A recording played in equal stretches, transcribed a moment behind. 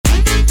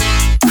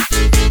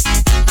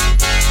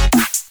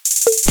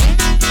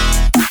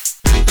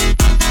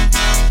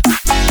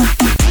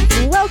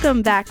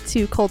Welcome back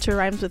to Culture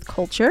Rhymes with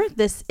Culture.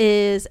 This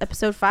is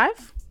episode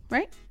 5,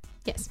 right?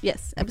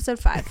 Yes, episode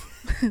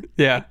 5.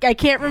 Yeah. I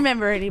can't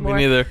remember anymore.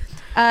 Me neither.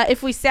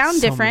 If we sound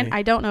So different, many.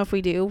 I don't know if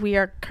we do. We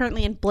are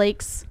currently in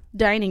Blake's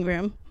dining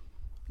room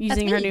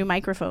using her new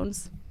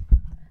microphones.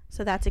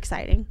 So that's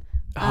exciting.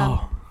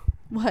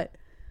 What?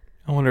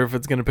 I wonder if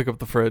it's going to pick up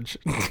the fridge.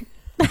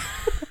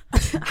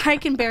 I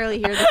can barely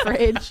hear the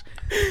fridge.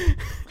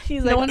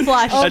 He's like, no one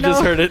flushed. Oh, I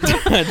just heard it.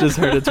 I just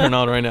heard it turn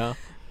on right now.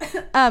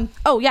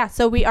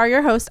 So we are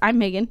your host. I'm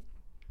Megan.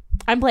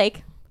 I'm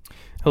Blake.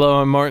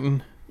 Hello, I'm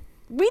Martin.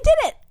 We did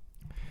it.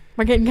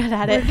 We're getting good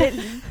at it.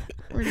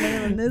 We're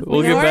doing this.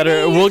 We'll get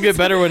better. We'll get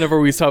better whenever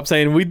we stop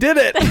saying we did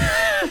it.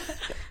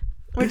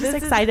 We're just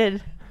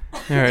excited.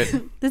 All right.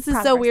 This is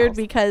Proud so of weird ourselves.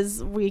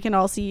 because we can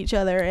all see each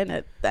other,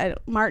 and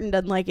Martin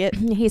doesn't like it.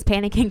 He's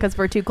panicking because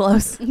we're too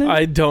close.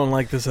 I don't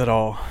like this at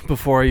all.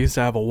 Before I used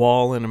to have a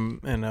wall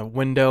and a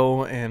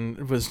window,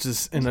 and was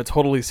just in a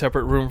totally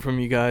separate room from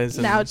you guys.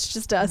 And Now it's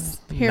just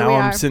us. Here now we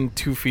are. I'm sitting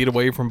 2 feet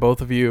away from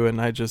both of you,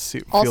 and I just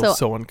feel Also,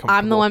 so uncomfortable.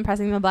 I'm the one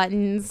pressing the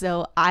buttons,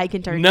 so I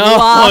can turn No, you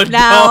off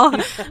now.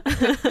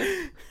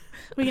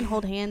 We can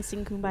hold hands,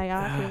 sing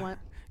Kumbaya if we want.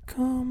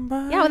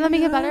 Kumbaya, Yeah, would that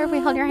make it better if we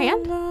held your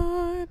hand?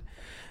 Lord,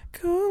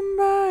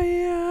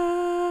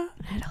 Kumbaya.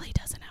 Natalie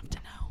doesn't have to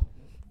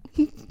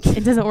know.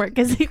 It doesn't work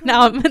because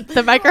now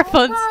the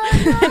microphone's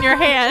in your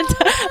hand.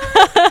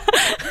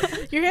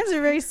 Your hands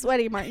are very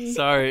sweaty, Martin.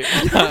 Sorry.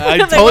 I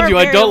They told were you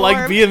I very don't like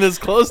warm. being this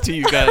close to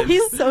you guys.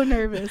 He's so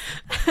nervous.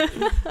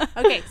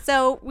 Okay,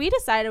 so we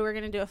decided we're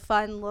going to do a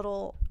fun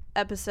little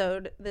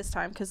episode this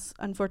time because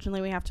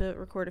unfortunately we have to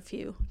record a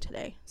few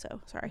today.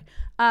 So sorry.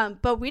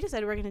 But we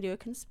decided we're going to do a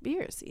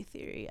conspiracy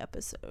theory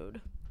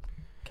episode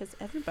because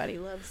everybody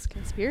loves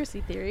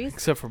conspiracy theories.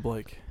 Except for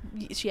Blake.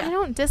 Yeah. I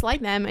don't dislike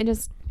them. I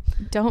just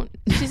don't.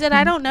 She said,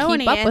 I don't know keep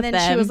any. up And with then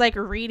she them. was like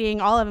reading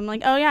all of them.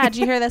 Like, oh, yeah. Did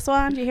you hear this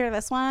one? Did you hear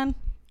this one?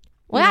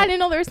 Well, I didn't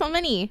know there were so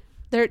many.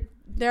 They're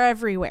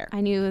everywhere.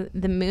 I knew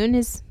the moon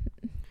is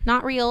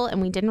not real,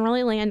 and we didn't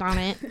really land on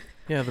it.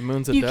 Yeah, the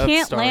moon's a You Death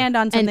can't Star. land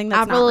on something And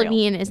that's Avril not real.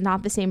 Lavigne is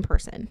not the same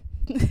person.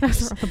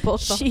 Those are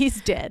both the-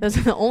 She's dead. Those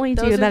are the only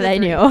Those two are that the I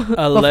three. knew before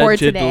Allegedly.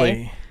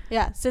 today.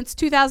 Yeah, since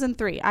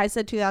 2003. I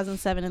said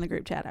 2007 in the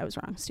group chat. I was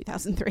wrong. It's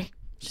 2003.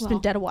 She's been Well.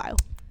 dead a while.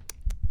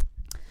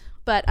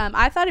 But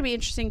I thought it'd be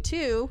interesting,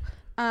 too.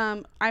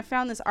 I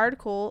found this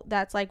article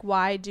that's like,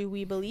 why do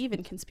we believe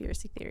in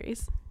conspiracy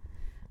theories?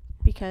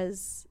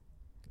 Because...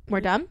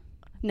 We're dumb?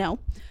 No.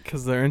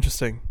 Because they're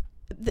interesting.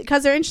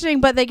 Because they're interesting,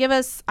 but they give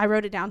us... I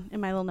wrote it down in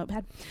my little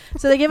notepad.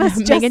 So they give us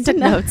just Megan took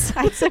enough- notes.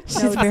 I took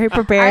She's notes. very I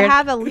prepared.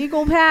 have a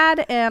legal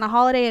pad and a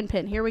Holiday Inn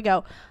pin. Here we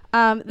go.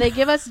 They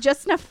give us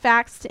just enough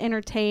facts to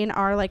entertain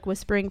our like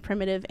whispering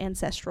primitive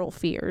ancestral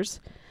fears.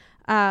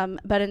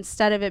 But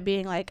instead of it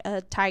being like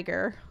a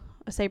tiger,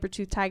 a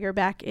saber-toothed tiger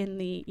back in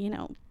the,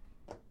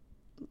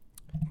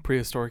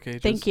 Prehistoric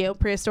ages. thank you,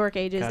 prehistoric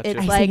ages, Gotcha. it's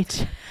Ice like...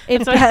 Age.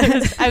 It's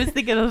I was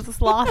thinking of the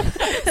sloth.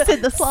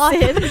 Sid the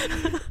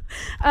sloth.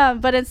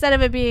 But instead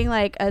of it being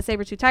like a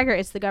saber-toothed tiger,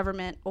 it's the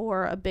government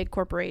or a big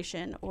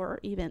corporation or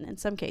even in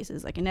some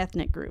cases like an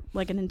ethnic group,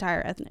 like an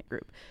entire ethnic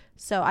group.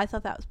 So I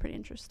thought that was pretty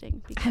interesting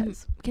I'm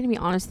because... going to be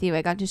honest with you.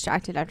 I got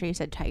distracted after you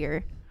said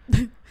tiger.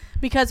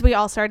 Because we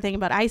all started thinking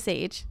about Ice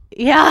Age.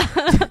 Yeah.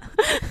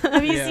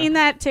 Have you Yeah. seen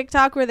that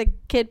TikTok where the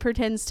kid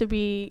pretends to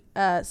be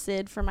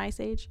Sid from Ice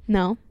Age?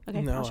 No.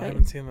 Okay, No, I'll show I you.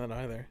 haven't seen that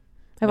either.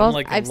 I've I'm, also,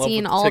 like, in I've love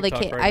seen with all the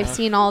TikTok kids. right I've now.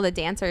 seen all the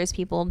dancers,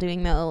 people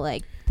doing the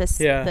like this.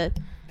 Yeah.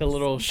 The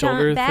little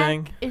shoulder jump back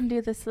thing. and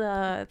do this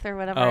or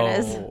whatever it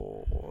is.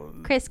 Oh.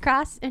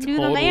 Crisscross and do the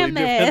Totally different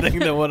mammoth. thing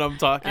than what I'm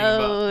talking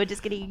about. Oh,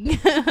 just kidding.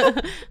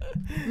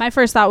 My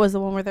first thought was the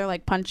one where they're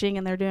like punching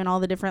and they're doing all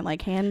the different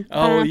like hand.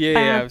 Oh,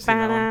 yeah, I've seen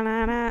that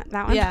one.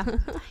 That one. Yeah.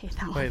 I hate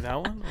that one. Wait, that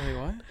one? Wait,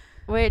 what?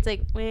 Where it's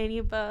like when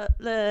you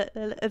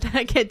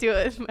I can't do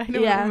it. I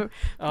don't Yeah. remember.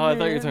 Oh, I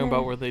thought you were talking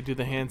about where they do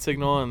the hand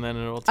signal and then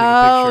it'll take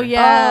Oh, a picture.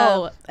 yeah.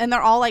 Oh. And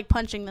they're all like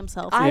punching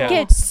themselves. I Yeah.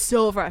 get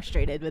so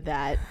frustrated with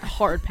that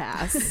hard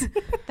pass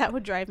That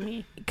would drive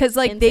me. because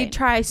like they Insane.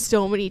 try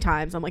so many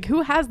times. I'm like,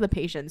 who has the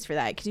patience for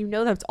that? Because you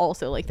know that's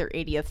also like their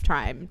 80th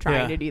time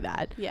trying Yeah. to do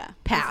that. Yeah.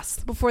 Pass.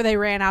 Before they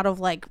ran out of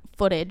like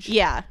footage.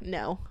 Yeah,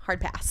 no, hard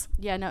pass.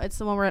 Yeah, no, it's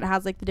the one where it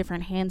has like the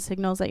different hand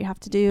signals that you have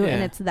to do. And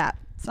Yeah. it's that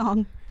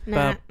song.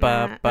 Ba,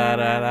 ba, ba, da,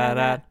 da,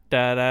 da,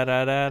 da, da,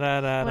 da, da, da,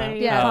 da, da.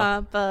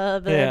 Yeah.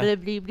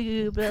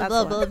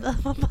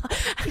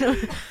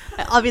 Yeah.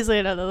 Obviously,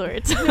 I know the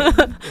words.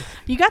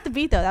 You got the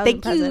beat though. That was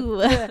Thank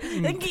impressive.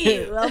 you. Thank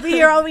you. I'll be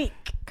here all week.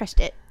 Crushed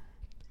it.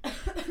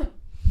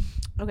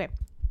 Okay.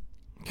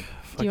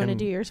 Do you want to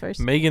do yours first?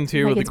 Megan's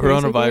here with the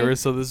Megan's voice coronavirus, idea.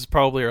 so this is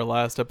probably our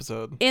last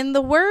episode. In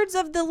the words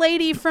of the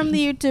lady from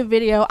the YouTube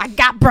video, I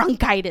got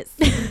bronchitis.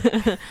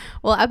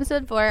 Well,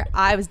 episode 4,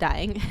 I was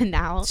dying, and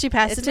now She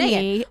passed it it's to Megan.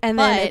 me, and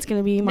then But it's going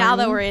to be now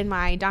that Marnie. we're in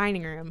my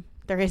dining room,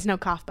 there is no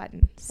cough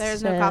button.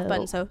 There's no cough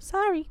button, so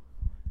sorry.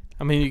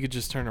 I mean, you could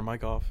just turn her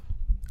mic off.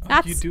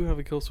 That's, you do have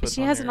a kill switch.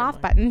 she on has there, an off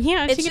Mike. button.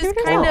 Yeah, It's she can just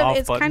do it kind Or herself. off of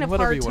it's button, kind of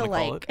whatever hard you to wanna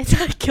call like. It's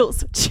not a kill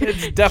switch.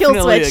 It's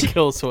definitely a switch.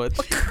 kill switch.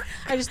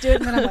 I just do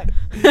it and then I'm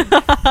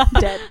like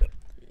dead.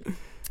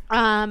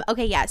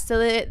 Okay, yeah. So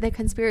the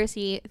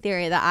conspiracy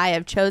theory that I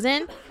have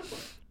chosen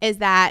is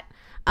that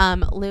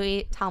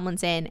Louis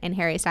Tomlinson and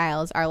Harry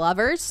Styles are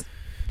lovers.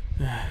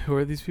 Who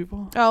are these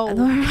people?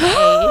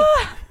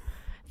 Oh,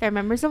 They're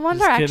members of One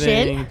Just Direction.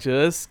 kidding.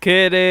 Just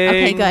kidding.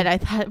 Okay, good. I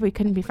thought we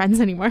couldn't be friends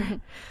anymore.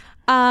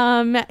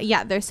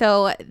 Yeah,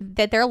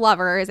 they're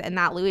lovers, and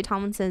that Louis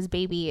Tomlinson's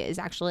baby is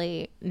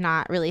actually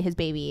not really his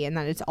baby, and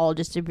that it's all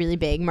just a really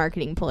big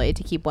marketing ploy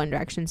to keep One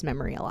Direction's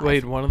memory alive.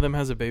 Wait, one of them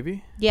has a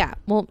baby? Yeah.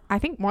 Well, I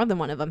think more than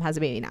one of them has a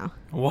baby now.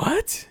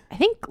 What? I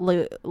think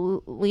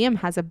Liam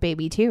has a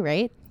baby too,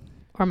 right?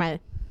 Or am I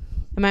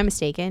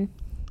mistaken?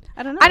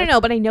 I don't know. I don't know,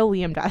 but I know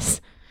Liam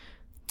does.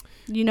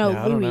 You know,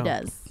 Yeah, I don't Louis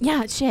know. does.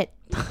 Yeah, shit.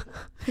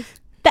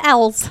 The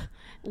L's.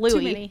 Louis.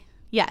 Too many.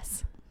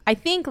 Yes. I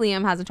think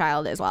Liam has a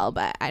child as well,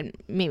 but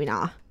maybe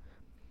not.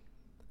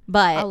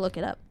 But I'll look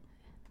it up.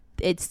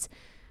 it's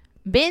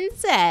been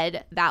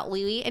said that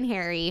Louis and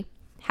Harry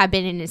have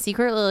been in a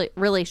secret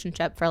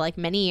relationship for like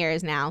many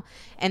years now,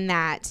 and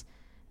that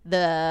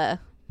the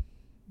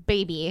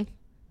baby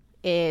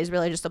is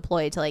really just a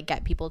ploy to like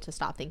get people to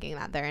stop thinking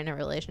that they're in a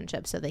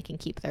relationship so they can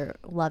keep their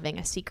loving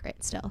a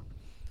secret still.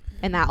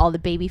 And that all the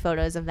baby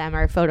photos of them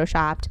are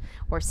photoshopped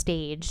or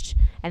staged,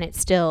 and it's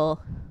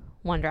still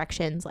One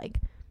Direction's like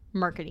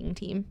marketing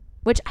team,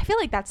 which I feel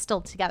like that's still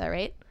together,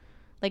 right?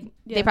 Like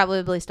they Yeah.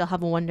 probably still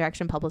have a One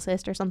Direction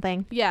publicist or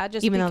something. Yeah,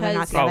 just Even though they're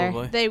not because together.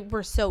 Probably. they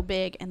were so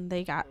big and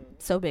they got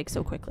so big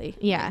so quickly.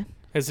 Yeah.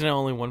 Isn't it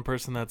only one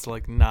person that's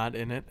like not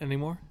in it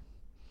anymore?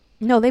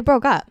 No, they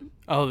broke up.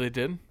 Oh, they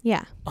did?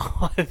 Yeah.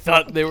 Oh, I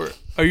thought they were.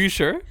 Are you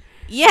sure?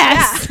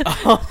 Yes.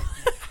 Oh.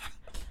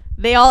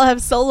 They all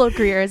have solo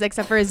careers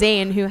except for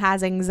Zayn, who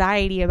has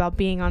anxiety about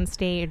being on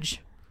stage.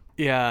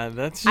 Yeah,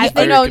 that's. I just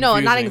think very no, not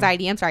confusing.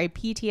 anxiety. I'm sorry,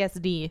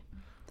 PTSD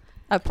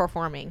of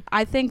performing.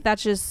 I think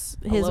that's just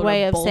A his load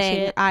way of of saying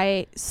bullshit.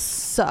 I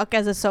suck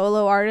as a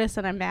solo artist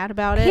and I'm mad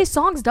about it. His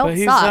songs don't But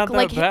he's suck. not that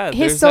like bad.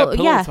 his There's that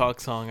Pillow yeah. Talk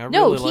song. I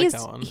No, really like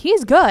that one.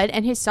 he's good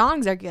and his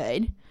songs are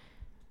good.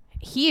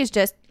 He is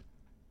just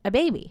a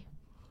baby.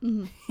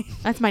 Mhm.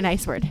 That's my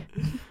nice word.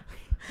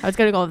 I was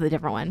gonna go with a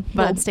different one,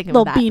 but I'm sticking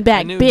little with that.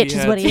 I beanbag knew bitch he is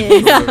had what he some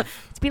is. sort of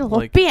It's being a little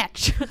like-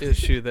 bitch.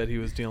 issue that he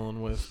was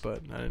dealing with,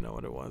 but I didn't know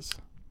what it was.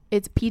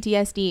 It's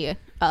PTSD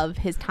of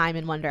his time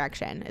in One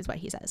Direction, is what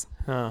he says.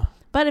 Huh.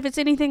 But if it's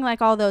anything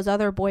like all those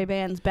other boy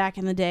bands back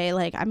in the day,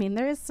 like I mean,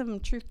 there is some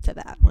truth to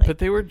that. Like, But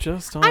they were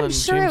just on. I'm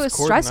sure James it was Corden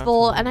not stressful, too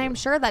long and I'm ago.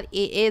 sure that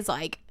it is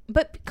like,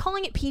 but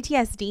calling it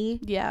PTSD,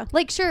 yeah,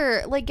 like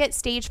sure, like get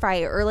stage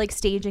fright or like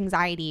stage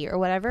anxiety or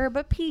whatever,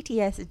 but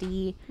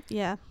PTSD,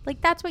 yeah,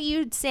 like that's what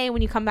you'd say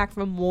when you come back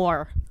from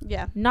war,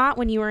 yeah. not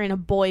when you were in a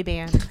boy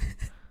band.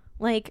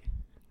 Like,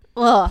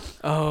 ugh,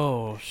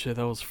 Oh shit!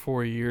 That was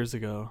 4 years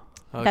ago.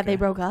 that they Okay.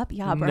 broke up.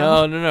 Yeah,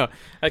 bro. No.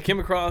 I came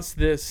across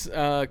this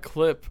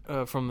clip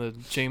from the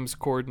James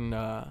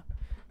Corden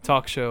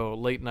talk show,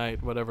 late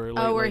night, whatever.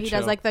 Oh, where late he show.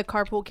 does like the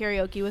carpool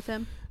karaoke with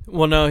him.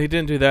 Well, no, he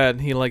didn't do that.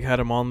 He like had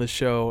him on the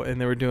show, and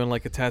they were doing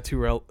like a tattoo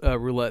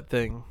roulette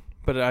thing.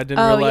 But I didn't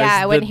Oh, realize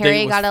yeah, the when date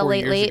Harry was got a 4 late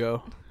years late.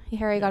 ago.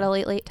 Harry got a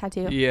late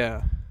tattoo.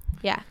 Yeah.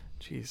 Yeah.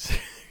 Jeez.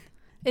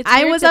 It's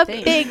I weird was to a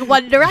think. big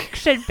One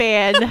Direction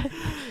fan.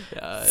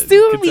 Yeah, Sue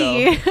you could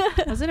me.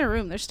 I was in a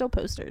room. There's still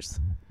posters.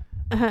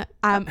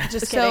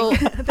 Just So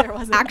kidding. there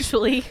wasn't.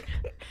 Actually,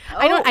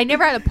 I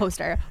never had a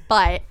poster,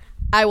 but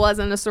I was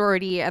in a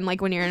sorority, and like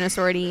when you're in a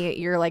sorority,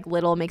 your like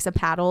little makes a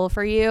paddle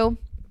for you,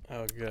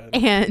 Oh, good.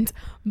 and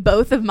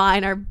both of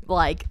mine are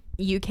like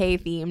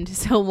UK themed.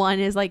 So one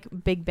is like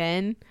Big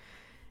Ben,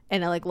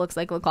 and it like looks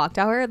like a clock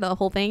tower, the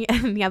whole thing,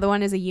 and the other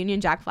one is a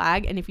Union Jack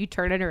flag, and if you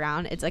turn it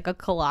around, it's like a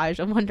collage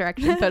of One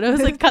Direction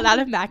photos like cut out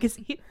of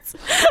magazines.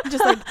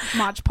 just like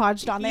Mod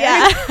Podged on there.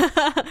 Yeah.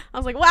 I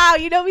was like, wow,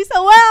 you know me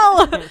so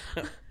well.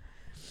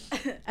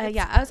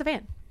 Yeah, I was a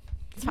fan.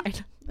 It's fine.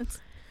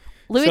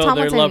 Louis so Tomlinson.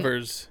 they're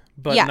lovers,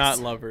 but Yes. not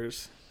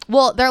lovers.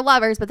 Well, they're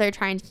lovers, but they're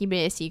trying to keep it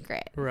a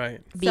secret.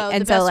 Right. So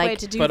the best way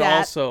to do But that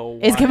also,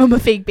 is why? give him a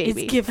fake is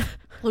baby. give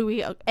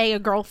Louis a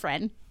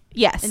girlfriend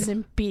Yes. and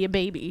then be a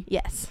baby.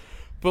 Yes.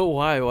 But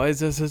why? Why is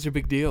that such a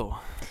big deal?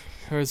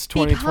 Or is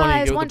 2020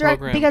 Because go with the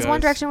program, because One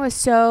guys? Direction was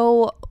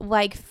so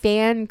like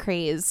fan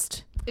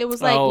crazed. It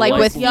was Oh, like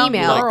with young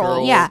female.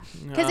 girls. Yeah.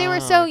 Because they were Ah,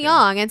 so okay.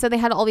 young, and so they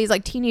had all these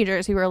like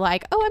teenagers who were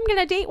like, "Oh, I'm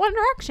gonna date One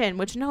Direction,"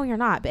 which no, you're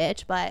not,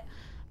 bitch. But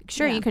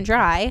sure, Yeah. you can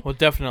try. Well,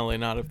 definitely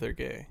not if they're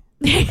gay.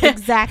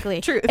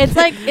 Exactly. Truth. It's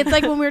like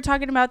when we were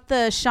talking about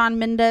the Shawn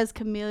Mendes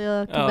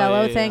Camila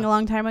Cabello yeah, thing yeah. a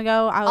long time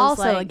ago. I was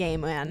Also like, a gay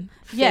man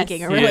Yes.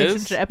 faking a He is?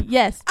 relationship.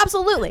 yes.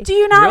 Absolutely. Do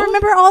you not Really?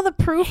 remember all the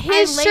proof His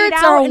I laid shirts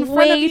out are in front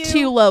way of you?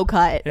 too low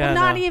cut. Yeah, Well,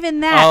 not no. even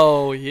that.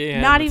 Oh,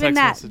 yeah. not the even text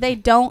that. message. They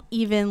don't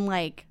even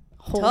like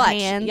hold touch.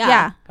 hands. Yeah.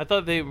 Yeah. I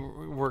thought they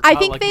were. I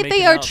think like, they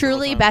making are out the whole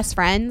truly time. best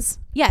friends.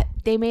 Yeah,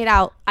 they made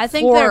out. I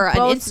think for they're an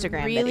both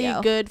Instagram really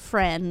video. good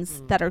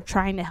friends that are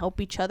trying to help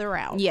each other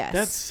out. Yes,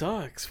 That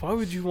sucks. Why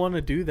would you want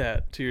to do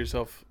that to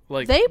yourself?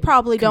 Like They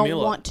probably don't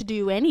Camila. want to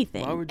do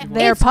anything. Why would you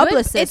Their want It's good-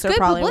 publicists it's are good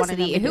probably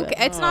publicity. wanting them to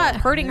do it. It's not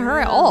hurting her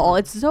at man. all.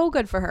 It's so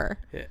good for her.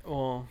 Yeah,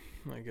 well,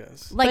 I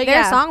guess. Like But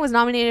their yeah. song was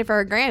nominated for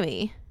a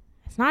Grammy.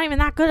 It's not even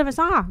that good of a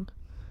song.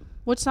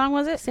 Which song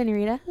was it?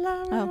 Senorita.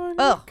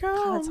 Oh,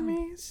 God,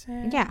 that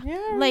song. Yeah.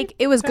 Like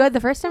it was good the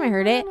first time I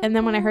heard it, and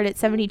then when I heard it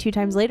 72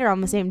 times later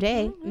on the same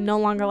day, no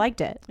longer liked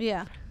it.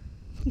 Yeah.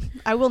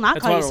 I will not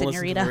That's call why you I don't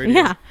listen to the senorita.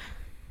 radio. Yeah.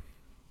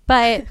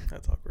 But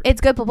That's awkward.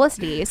 it's good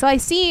publicity. So I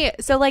see.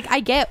 So like I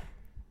get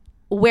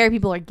where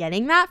people are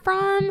getting that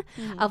from.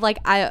 Of like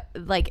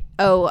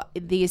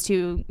these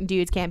two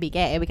dudes can't be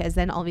gay because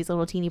then all these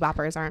little teeny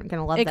boppers aren't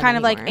gonna love It them kind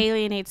of like anymore.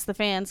 alienates the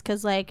fans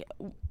because like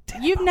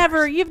you've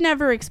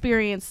never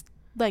experienced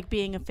like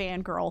being a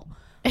fangirl,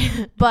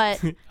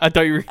 but I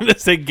thought you were gonna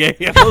say gay.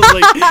 I was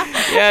like,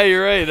 yeah,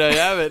 you're right. I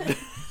haven't.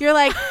 you're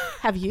like,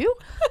 have you?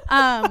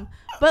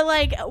 But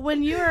like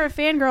when you're a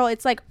fangirl,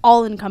 it's like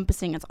all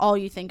encompassing. It's all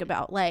you think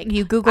about. Like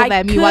You Google I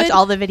them, you watch could-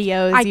 all the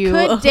videos. I you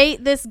could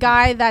date this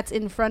guy that's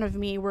in front of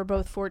me. We're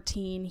both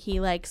 14. He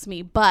likes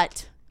me,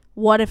 but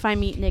what if I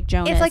meet Nick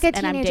Jonas? It's like a and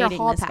I'm teenager dating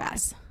hall this guy?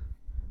 pass.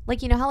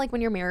 Like you know how like when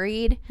you're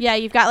married, Yeah,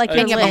 you've got like A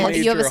your and you have, list.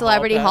 teenager you have a hall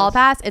celebrity pass? hall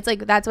pass. It's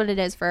like that's what it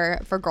is for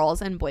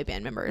girls and boy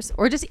band members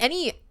or just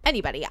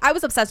anybody. I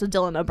was obsessed with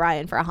Dylan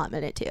O'Brien for a hot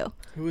minute too.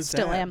 Who was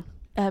Still that?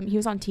 am. He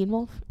was on Teen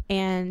Wolf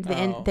and the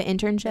Oh. the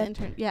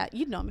internship. Yeah,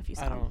 you'd know him if you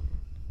saw I him. don't.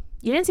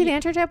 You didn't see the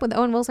internship with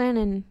Owen Wilson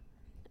and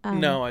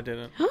No, I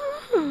didn't.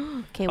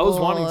 okay, I was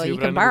well, wanting to, you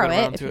but I can never borrow got it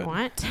around if to you it.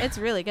 want. It's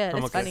really good. I'm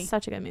It's okay. funny.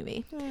 Such a good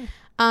movie.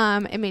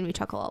 It made me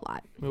chuckle a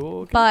lot.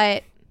 Oh, okay.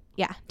 But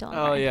yeah, Dylan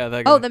Oh O'Brien. yeah,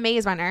 that guy. Oh, the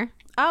Maze Runner.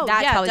 Oh,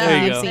 That's yeah, how duh.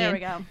 There you go. There we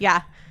go.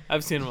 Yeah,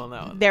 I've seen him on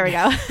that one. there we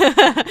go.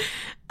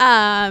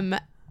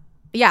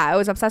 Yeah, I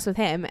was obsessed with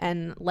him,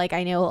 and like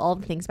I know all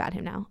the things about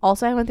him now.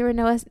 Also, I went through a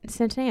Noah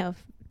Centineo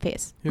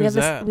phase. Who's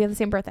that? We have the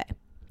same birthday,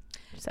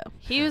 so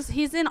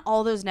He's in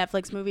all those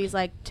Netflix movies,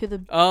 like to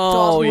the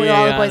Oh with yeah,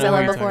 all the yeah, boys I I know loved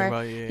what you're before. talking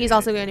about. Yeah, he's yeah,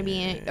 also yeah, going to be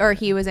yeah, in, yeah. or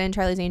he was in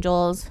Charlie's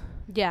Angels.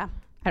 yeah.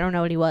 I don't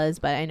know what he was,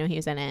 but I know he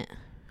was in it.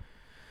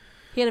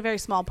 He had a very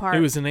small part.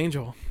 He was an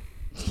angel.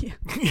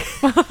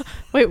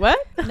 Wait, what?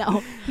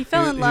 no, he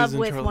fell He in was love in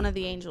with Charlie. one of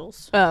the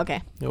angels. Oh,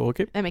 okay, Oh,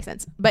 okay. that makes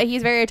sense. But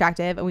he's very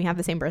attractive, and we have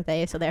the same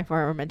birthday, so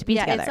therefore we're meant to be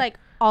Yeah, together. it's like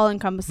all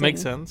encompassing.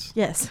 Makes sense.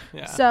 Yes.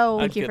 Yeah. So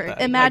I'd Thank you get for- that. I'd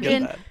get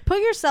imagine, that.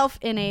 put yourself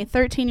in a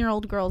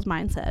 13-year-old girl's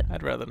mindset.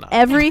 I'd rather not.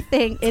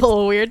 Everything it's a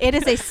little weird. It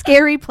is a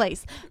scary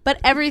place, but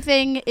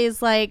everything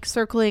is like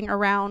circling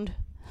around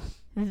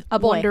A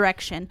boy. one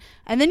direction,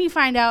 and then you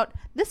find out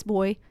this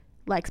boy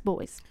likes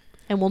boys.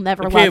 and we'll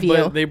never Okay, love but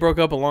you. they broke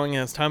up a long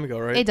ass time ago,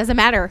 right? It doesn't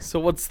matter. So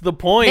what's the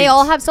point? They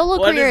all have solo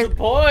What careers. is the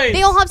point?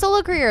 They all have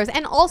solo careers,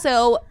 and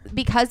also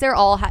because they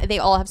all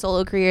have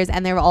solo careers,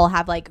 and they all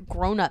have like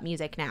grown up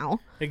music now.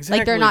 exactly.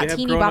 Like they're not they have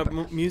teeny grown-up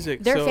bop.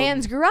 music. Their so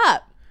fans grew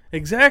up.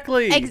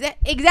 Exactly.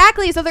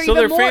 Exactly. So they're So even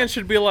their more. fans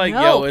should be like,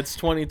 No. "Yo, it's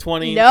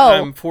 2020. No.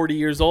 I'm 40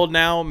 years old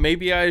now.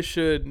 Maybe I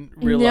should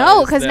realize."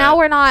 No, because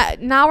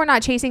that now we're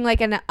not chasing like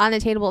an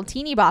unattainable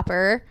teeny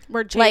bopper.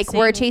 We're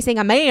We're chasing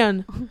a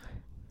man.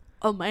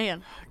 Oh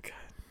man,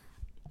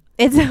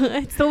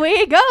 It's the way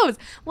it goes.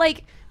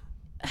 Like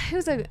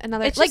who's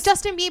another It's like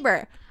just- Justin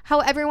Bieber. How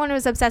everyone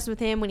was obsessed with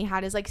him when he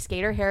had his like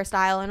skater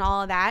hairstyle and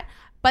all of that.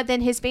 But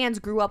then his fans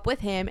grew up with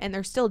him and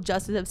they're still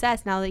just as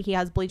obsessed now that he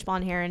has bleach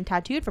blonde hair and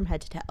tattooed from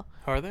head to toe.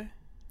 Are they?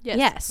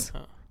 Yes.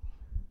 Oh.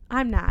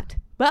 I'm not.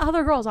 But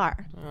other girls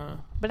are. Uh,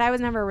 But I was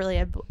never really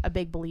a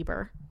big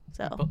believer.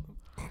 So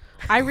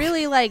I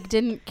really like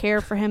didn't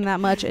care for him that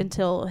much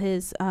until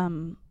his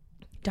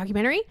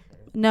documentary?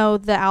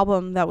 the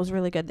album that was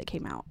really good that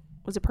came out.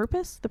 Was it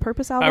Purpose? The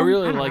Purpose album? I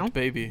really I don't liked know.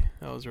 Baby.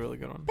 That was a really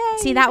good one.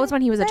 See, that was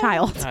when he was a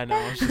child. I know.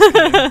 I was just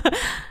kidding.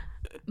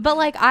 But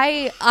like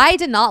I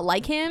did not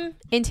like him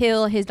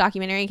until his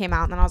documentary came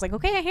out and then I was like,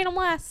 okay, I hate him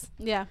less.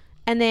 Yeah.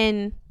 And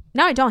then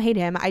now I don't hate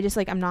him. I just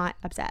like I'm not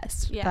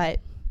obsessed. Yeah. But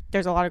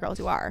there's a lot of girls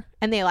who are.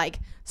 And they like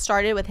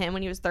started with him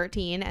when he was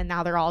 13 and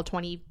now they're all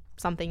 20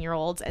 something year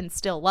olds and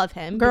still love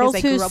him Girls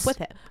because they grew who's- up with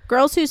him.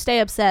 Girls who stay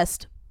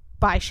obsessed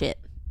buy shit.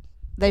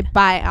 They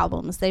buy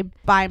albums. They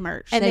buy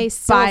merch. And they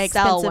still buy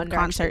sell expensive One Direction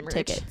concert merch.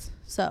 tickets.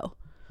 So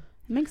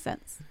it makes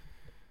sense.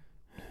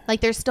 Like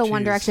there's still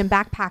One Jeez. Direction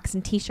backpacks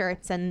and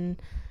t-shirts and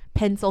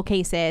pencil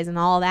cases and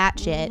all that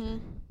shit.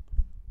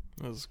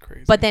 That was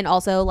crazy. But then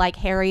also like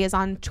Harry is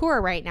on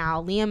tour right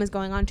now. Liam is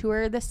going on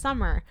tour this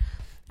summer.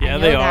 I yeah, know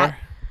they that. are.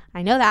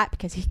 I know that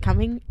because he's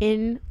coming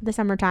in the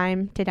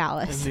summertime to And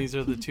Dallas. these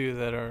are the two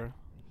that are.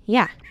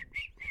 Yeah.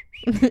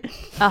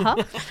 Uh-huh.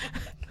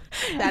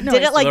 That noise.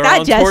 didn't like They're that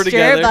on tour gesture,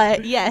 together.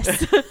 but yes.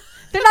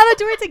 They're not on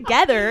tour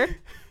together.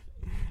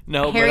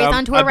 No, Harry's but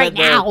on tour I bet right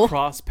they'll now.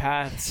 cross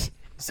paths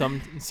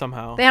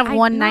somehow. They have I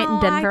one night in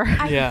know, Denver.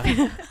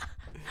 Yeah.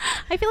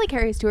 I feel like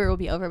Harry's tour will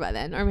be over by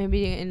then, or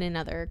maybe in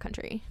another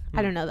country.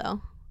 I don't know though.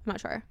 I'm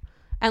not sure.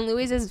 And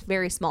Louis is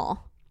very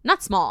small.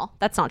 Not small.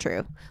 That's not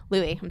true.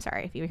 Louis, I'm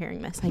sorry if you were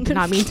hearing this. I did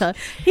not mean to.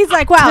 He's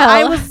like,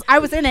 wow, I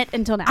was in it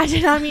until now. I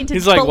did not mean to.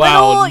 He's like,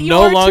 wow,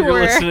 no longer tour.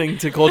 listening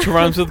to Culture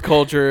Rhymes with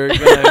Culture.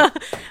 Gonna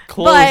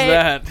close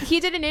that. He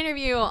did an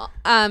interview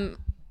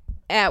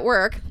at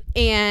work,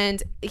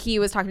 and he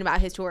was talking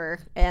about his tour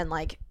and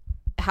like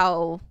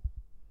how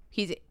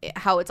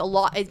it's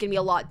gonna be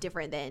a lot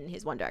different than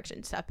his One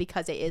Direction stuff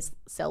because it is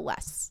so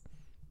less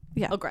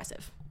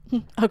aggressive.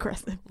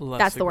 Aggressive.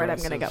 That's the word I'm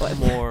gonna go with.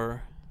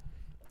 More.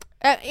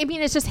 I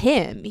mean, it's just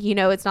him. You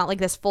know, it's not like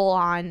this full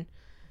on,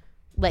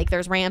 like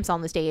there's ramps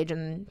on the stage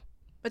and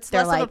It's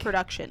they're less like, of a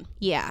production.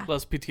 yeah.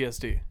 Less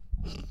PTSD.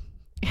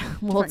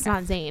 Well, it's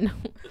not Zayn.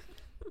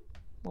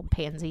 Little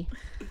pansy.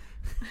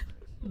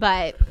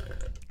 But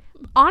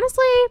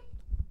honestly,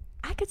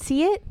 I could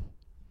see it.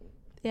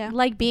 Yeah.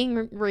 Like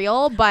being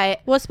real,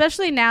 but Well,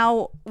 especially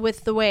now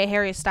with the way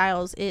Harry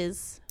Styles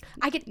is.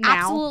 I could now.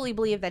 absolutely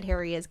believe that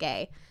Harry is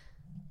gay.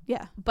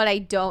 Yeah. But I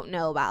don't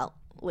know about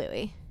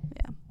Louis.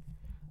 Yeah.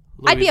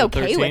 I'd be Louis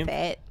okay the with 13th?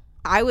 it.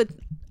 I would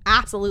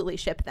absolutely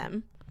ship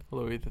them.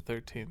 Louis the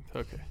 13th.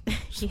 Okay.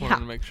 Just Yeah. wanted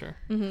to make sure.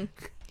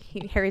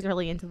 Harry's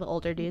really into the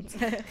older dudes.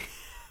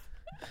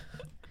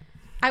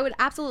 I would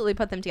absolutely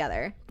put them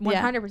together.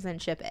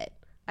 100% ship it.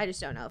 I just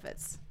don't know if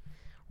it's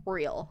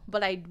real,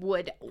 but I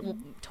would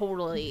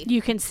totally.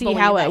 You can see believe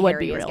how that it would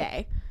Harry be is real.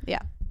 gay. Yeah.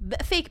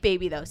 The fake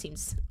baby though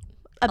seems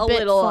A bit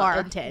little far.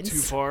 intense. Too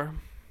far.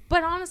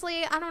 But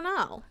honestly, I don't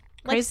know.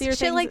 Like Crazier shit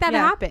things- like that yeah.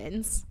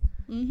 happens,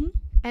 Mm-hmm.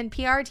 and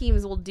PR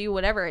teams will do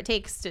whatever it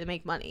takes to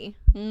make money.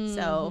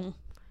 So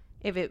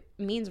if it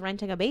means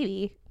renting a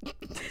baby,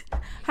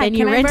 then you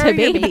can I rent borrow a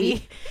your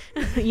baby.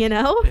 You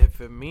know.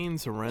 If it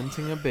means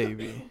renting a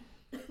baby.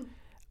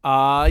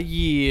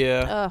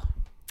 Yeah.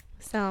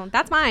 So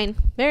that's mine.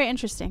 Very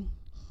interesting.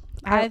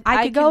 I could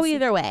can go see-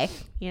 either way,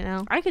 you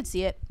know. I could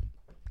see it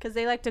because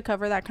they like to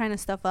cover that kind of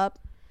stuff up.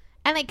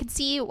 And I could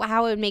see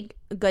how it would make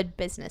good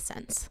business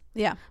sense.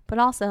 Yeah. But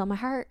also, my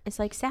heart is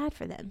like sad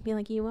for them. Being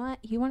like, you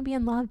want to be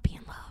in love? Be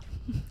in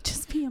love.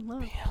 Just be in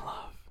love.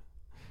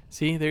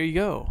 See, there you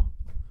go.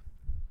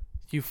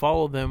 You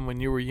followed them when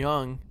you were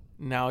young.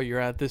 Now you're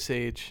at this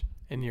age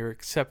and you're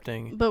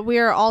accepting. But we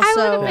are also. I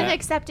would have been Yeah.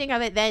 accepting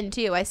of it then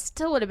too. I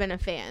still would have been a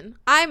fan.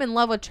 I'm in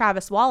love with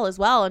Travis Wall as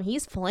well, and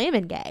he's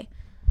flaming gay.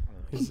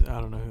 I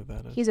don't know who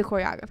that is. He's a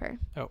choreographer.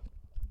 Oh.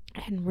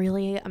 And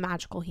really a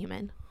magical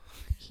human.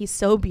 He's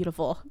so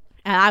beautiful.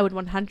 And I would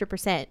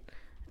 100%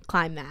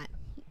 climb that.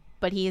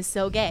 But he is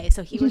so gay,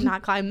 so he would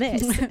not climb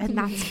this. And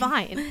that's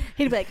fine.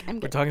 He'd be like, I'm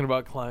We're good. talking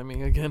about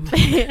climbing again.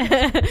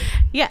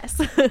 Yes.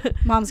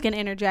 Mom's going to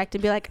interject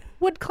and be like,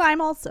 would climb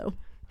also.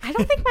 I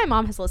don't think my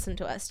mom has listened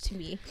to us, to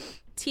be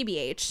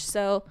TBH.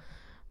 So,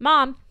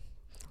 Mom,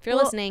 if you're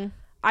Well, listening.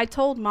 I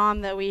told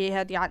Mom that we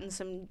had gotten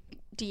some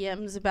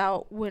DMs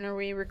about when are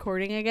we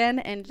recording again.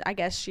 And I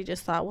guess she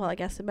just thought, well, I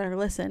guess I better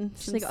listen.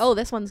 She's like, oh,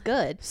 this one's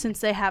good. Since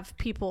they have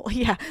people.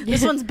 Yeah.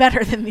 This one's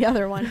better than the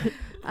other one.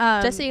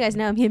 Just so you guys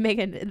know, me and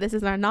Megan, this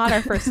is not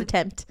our first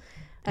attempt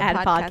at a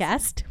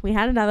podcast. We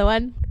had another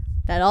one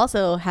that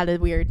also had a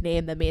weird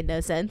name that made no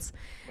sense.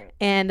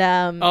 And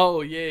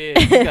Oh, yeah.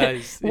 You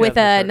guys. Yeah, with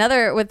that's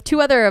right. with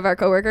two other of our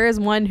coworkers,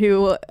 one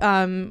who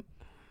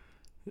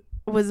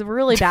was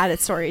really bad at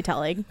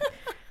storytelling.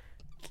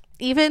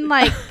 Even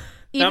like,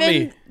 Not me.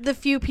 even the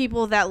few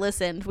people that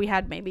listened, we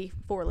had maybe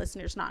 4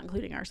 listeners, not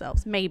including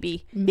ourselves.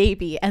 Maybe.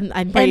 And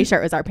I'm pretty And- sure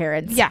it was our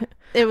parents. Yeah.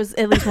 It was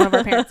at least one of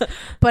our parents.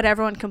 But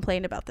everyone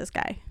complained about this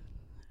guy.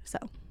 So,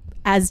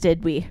 As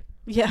did we.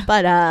 yeah.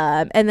 But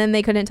and then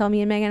they couldn't tell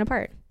me and Megan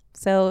apart.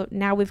 So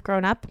now we've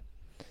grown up.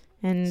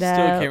 And Still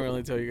can't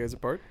really tell you guys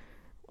apart.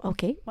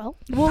 okay, well.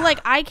 Well,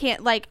 like, I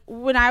can't, like,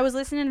 when I was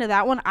listening to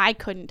that one, I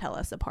couldn't tell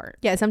us apart.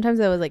 Yeah,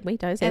 sometimes I was like, wait,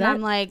 did I say And that? I'm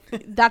like,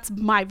 that's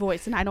my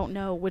voice, and I don't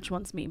know which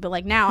one's me. But,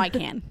 like, now I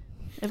can.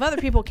 If other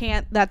people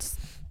can't, that's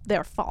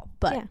their fault.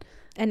 But Yeah.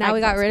 And now I we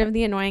got can rid tell of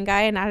the annoying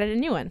guy and added a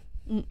new one.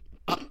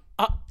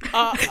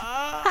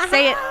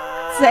 say it.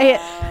 Say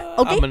it.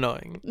 Okay. I'm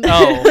annoying.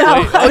 Oh, wait,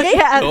 what? Okay.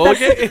 Yeah,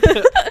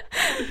 Okay.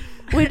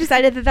 We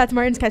decided that that's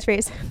Martin's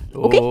catchphrase.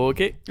 Okay.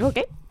 Okay.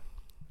 Okay.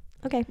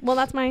 Okay. Well,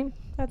 that's mine.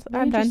 That's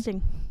Very I'm done.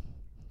 interesting.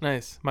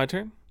 Nice. My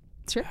turn?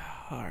 Sure.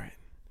 All right.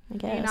 I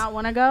Do you guess. not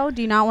want to go?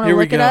 Do you not want to Here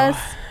we look go. at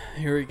us?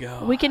 Here we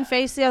go. We can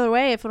face the other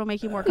way if it'll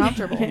make you more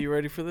comfortable. You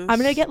ready for this? I'm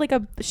gonna get like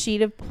a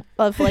sheet of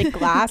like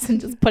glass and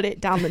just put it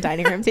down the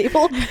dining room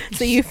table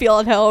so you feel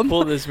at home.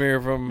 pull this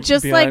mirror from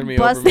Just behind like me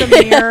bust over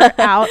the me. mirror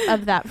out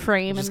of that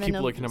frame. Just and keep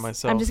then looking at it'll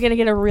myself. I'm just gonna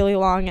get a really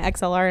long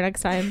XLR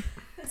next time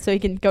so you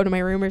can go to my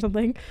room or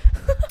something.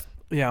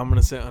 Yeah, I'm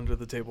gonna sit under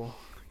the table.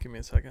 Give me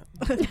a second.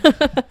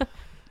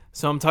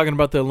 So I'm talking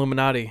about the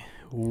Illuminati.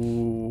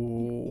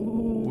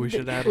 Ooh, we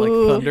should add like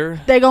Ooh. thunder.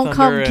 They gonna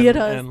come thunder get and,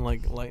 us. and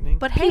like lightning.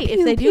 But hey, Pew,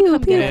 if they pew, do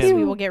come pew, get us, pew.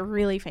 we will get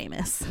really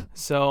famous.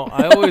 So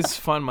I always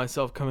find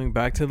myself coming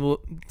back to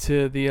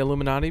the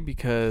Illuminati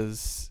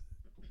because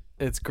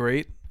it's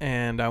great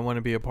and I want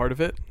to be a part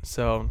of it.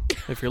 So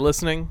if you're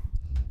listening,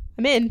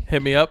 I'm in.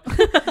 hit me up.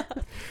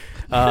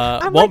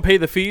 Won't pay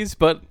the fees,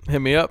 but hit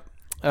me up.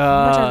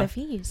 How much are the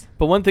fees?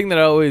 But one thing that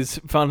I always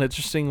found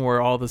interesting were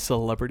all the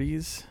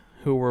celebrities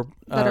who were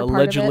That are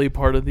allegedly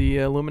part of the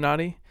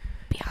Illuminati.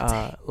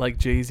 Beyonce. Like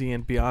Jay-Z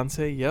and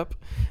Beyonce. Yep.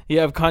 You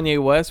have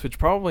Kanye West, which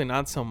probably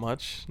not so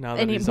much now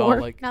that he's all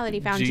Anymore. like Now that he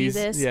found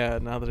Jesus. Yeah,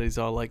 now that he's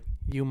all like,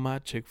 you my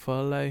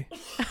Chick-fil-A.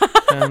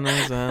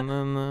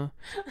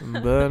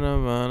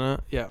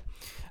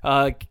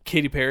 Yeah.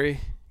 Katy Perry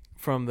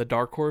from the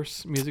Dark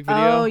Horse music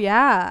video. Oh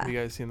yeah. Have you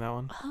guys seen that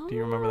one? Do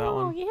you remember that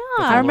one? Yeah.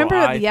 With I the remember.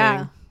 little eye Yeah.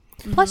 thing?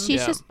 Plus, she's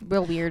Yeah. just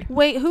real weird.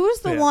 Wait, who's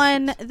the Yeah.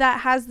 one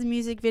that has the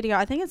music video?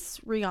 I think it's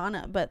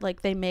Rihanna, but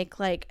like they make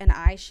like an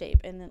eye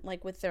shape and then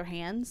like with their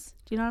hands.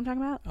 Do you know what I'm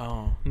talking about?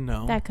 Oh,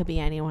 no. That could be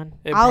anyone.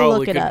 I'll probably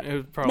look it up.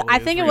 probably I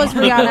is think it was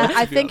Rihanna, Rihanna. to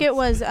I be think it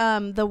honest.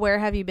 was the Where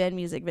Have You Been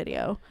music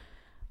video.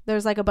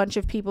 There's like a bunch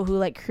of people who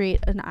like create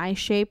an eye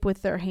shape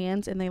with their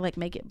hands and they like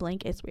make it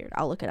blink. It's weird.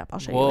 I'll look it up. I'll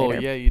show Whoa, you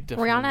later. yeah, you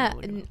definitely need to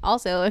look Rihanna, it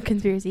also a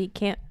conspiracy,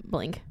 can't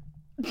blink.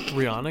 up.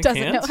 Rihanna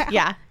Doesn't can't? know how.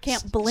 Yeah.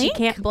 Can't blink? She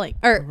can't blink.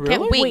 Or Really?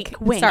 can't wink.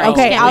 Wink. Sorry. Oh,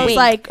 Okay, can't I was wink.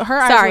 like, her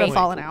eyes Sorry. would have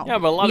fallen out. Yeah,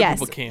 but a lot yes,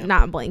 of people can't.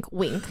 not blink.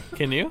 Wink.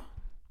 Can you?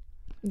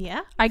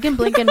 Yeah. I can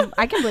blink in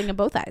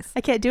both eyes.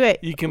 I can't do it.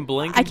 You can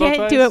blink I in both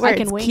can't do it eyes? where I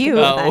can it's wink cute.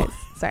 in both Oh. eyes.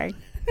 Sorry.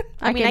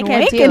 I mean, I can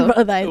can't wink in do.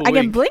 both eyes. I can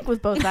Wink. blink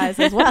with both eyes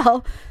as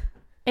well.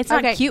 It's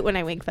not Okay. cute when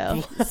I wink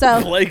though. So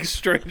Blake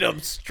straight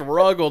up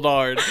struggled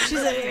hard.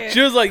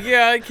 She was like,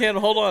 yeah, I can't.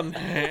 Hold on.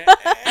 I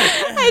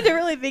had to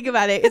really think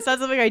about it. It's not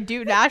something I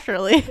do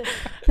naturally.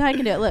 now I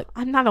can do it. Look.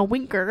 I'm not a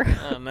winker.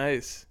 Oh,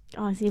 nice.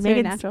 Oh, see, It's very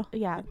Megan's natural.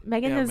 Yeah,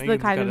 Megan Yeah, is the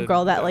Megan's kind got of it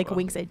girl that done like well.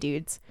 winks at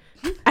dudes.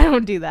 I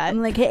don't do that.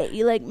 I'm like, hey,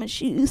 you like my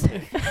shoes?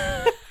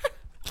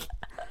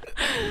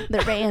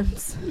 They're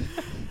Vans.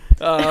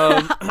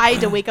 I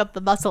had to wake up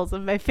the muscles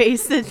of my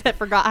face since I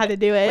forgot how to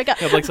do it. Wake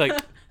up. Yeah, Blake's like,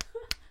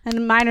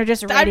 And mine are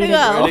just Time ready to to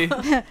go. go.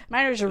 ready?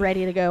 Mine are just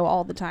ready to go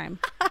all the time.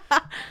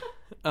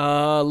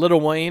 Lil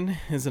Wayne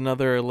is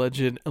another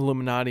alleged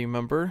Illuminati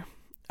member.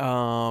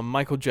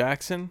 Michael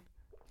Jackson,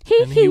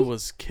 and he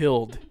was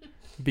killed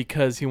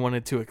because he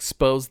wanted to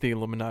expose the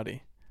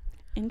Illuminati.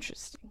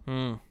 Interesting.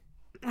 Mm.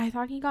 I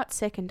thought he got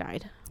sick and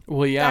died.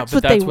 Well, yeah, That's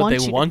but what that's they what they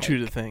want you to want you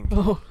to think.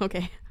 Oh,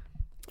 okay.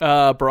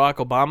 Barack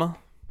Obama.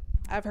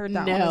 I've heard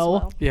that one as No.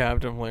 well. Yeah, I've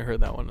definitely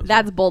heard that one as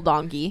That's bull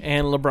donkey. well.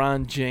 And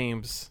LeBron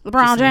James.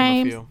 LeBron just to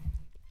name a James. few.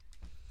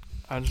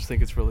 I just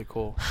think it's really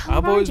cool. LeBron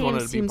I've always James wanted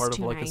to be seems part of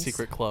too like a nice.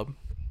 secret club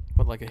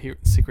with like a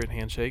secret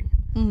handshake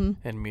Mm-hmm.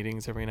 and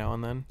meetings every now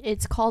and then.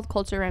 It's called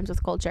Culture Rhymes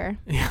with Culture.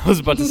 Yeah, I was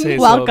about to say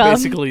Welcome. so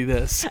basically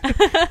this.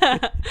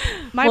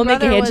 My We'll make a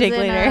brother was handshake in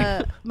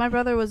later. my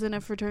brother was in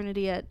a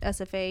fraternity at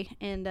SFA,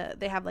 and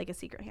they have like a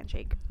secret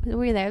handshake. Were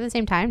we there at the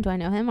same time? Do I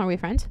know him? Are we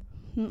friends?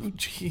 Mm-mm.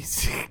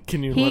 Jeez,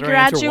 can you He let her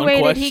answer one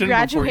graduated. question He before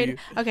graduated.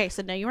 you- Okay,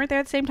 so no, you weren't there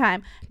at the same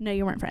time. No,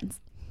 you weren't friends.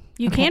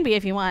 You Okay. can be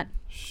if you want.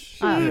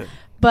 Shit.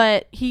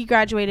 But he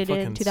graduated in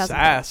Fucking 2000.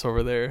 sass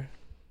over there.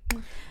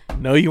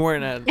 No, you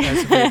weren't at SFA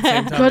at the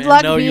same time. Good and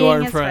luck no, you being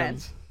aren't his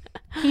friends.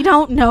 He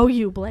don't know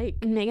you,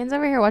 Blake. Megan's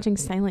over here watching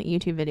silent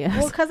YouTube videos.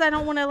 Well, because I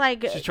don't want to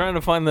like, She's trying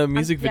to find the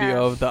music yeah.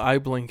 video of the eye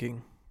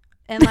blinking.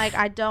 and like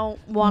I don't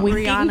want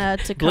Winking?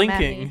 Rihanna to come at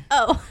Blinking. me.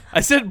 Oh I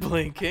said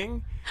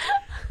blinking.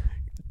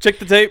 Check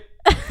the tape.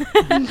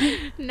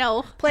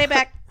 no,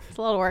 Playback. it's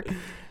a little work.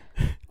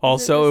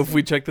 Also, if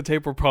we check the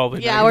tape, we're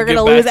probably Yeah, not we're get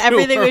gonna back lose to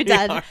everything where we've we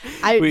done. are.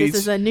 This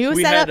is a new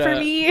we setup had, for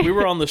me. We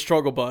were on the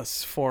struggle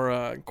bus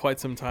for quite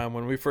some time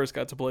when we first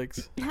got to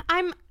Blake's.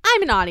 I'm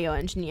an audio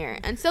engineer,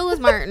 and so is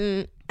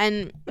Martin.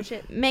 And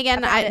Shit.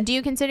 Megan, I bet. do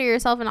you consider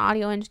yourself an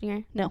audio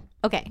engineer? No.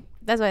 Okay,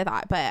 that's what I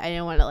thought, but I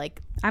didn't want to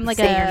like I'm like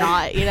say a you're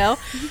not. You know?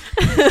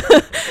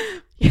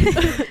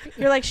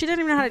 You're like she doesn't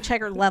even know how to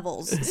check her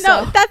levels.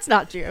 No, that's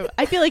not true.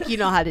 I feel like you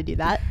know how to do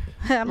that,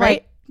 I'm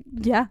right?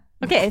 like, yeah.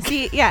 Okay,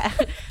 see, yeah.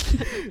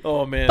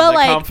 Oh man, But, that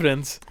like,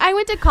 confidence. I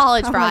went to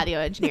college I'm for like, audio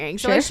engineering,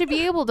 so I sure. should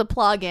be able to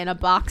plug in a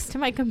box to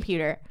my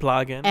computer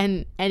Plug-in.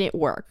 and it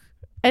worked.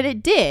 And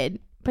it did.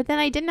 But then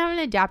I didn't have an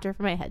adapter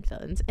for my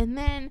headphones. And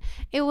then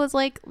it was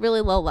like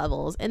really low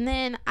levels. And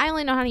then I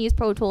only know how to use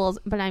Pro Tools,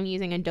 but I'm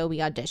using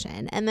Adobe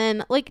Audition. And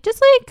then like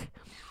just like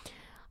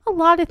a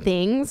lot of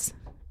things.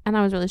 And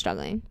I was really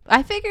struggling.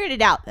 I figured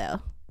it out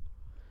though.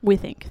 We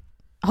think.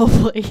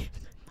 Hopefully.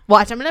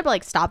 Watch, I'm gonna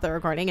like stop the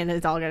recording and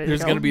it's all gonna There's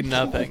go. gonna be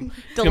nothing.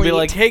 It's gonna be Delete.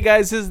 like, hey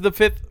guys, this is the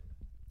 5th.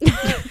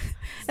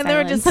 And they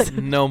were just Silence.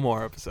 No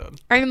more episode.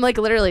 I'm like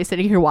literally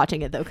sitting here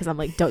watching it though because I'm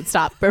like, don't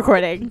stop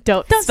recording.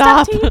 Don't don't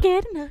stop. stop till you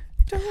get enough.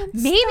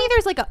 Maybe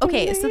there's like a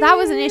okay, so that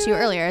was an issue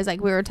earlier. Is like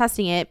we were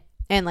testing it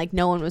and like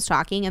no one was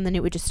talking and then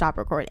it would just stop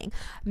recording.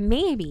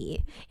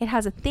 Maybe it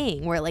has a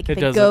thing where like if It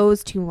it doesn't.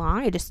 goes too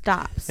long, it just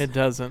stops. It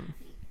doesn't.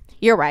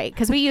 You're right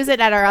because we use it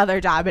at our other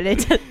job and it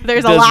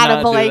there's It a does lot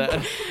of not do like,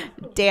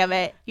 that. damn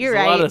it, you're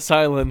There's right. a lot of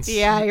silence.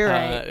 Yeah, you're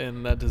right.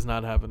 And that does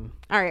not happen.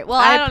 All right, well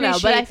I I don't know,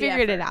 but I appreciate the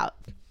figured it effort. out.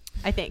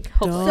 I think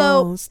hopefully.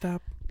 So- Don't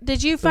stop.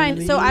 Did you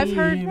find? So I've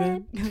heard.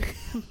 believing.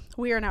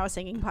 We are now a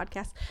singing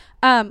podcast.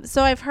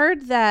 So I've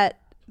heard that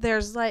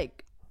there's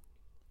like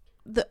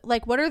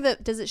what are the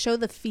does it show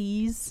the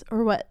fees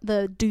or what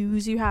the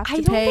dues you have to I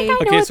don't pay? think I know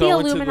Okay, what so the I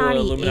went to the Illuminati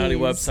Illuminati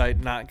is.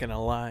 website. Not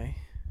gonna lie,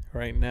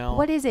 right now.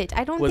 What is it?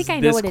 I don't was think I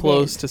know this what it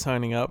close is. to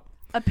signing up.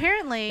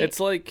 Apparently, It's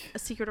like a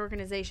secret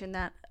organization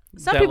that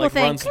some that, people like,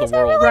 think runs the Is it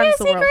world. really Runs a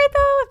the secret world.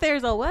 though? If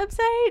there's a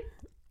website,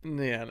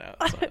 Yeah, no.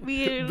 It's not. I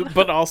mean,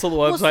 But also the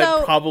website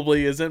so-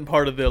 probably isn't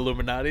part of the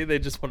Illuminati. They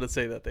just want to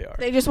say that they are.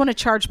 they just want to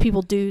charge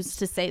people dues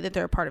to say that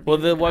they're a part of. Well,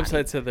 the Illuminati.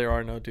 website said there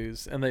are no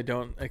dues, and they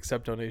don't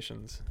accept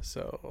donations.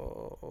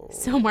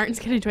 So Martin's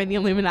gonna join the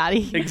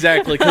Illuminati.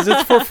 exactly, because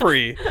it's for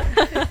free.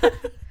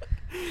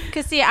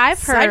 Because see, I've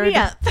Sign me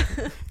heard,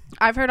 up.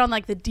 I've heard on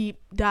like the deep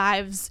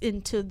dives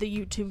into the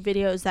YouTube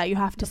videos that you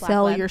have to The black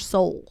sell web. your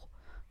soul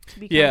to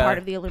become Yeah. part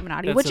of the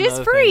Illuminati, That's which is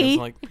another thing. free. It's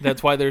like,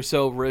 that's why they're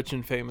so rich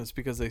and famous,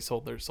 because they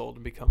sold their soul to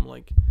become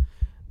like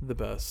the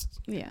best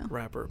Yeah.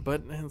 rapper.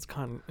 But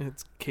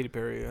it's Katy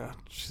Perry.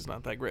 She's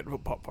not that great of a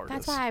pop artist.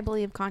 That's why I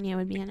believe Kanye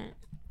would be in it.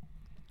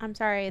 I'm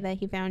sorry that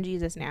he found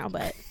Jesus now,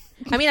 but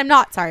I mean, I'm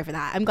not sorry for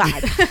that. I'm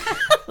glad.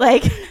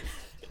 Like,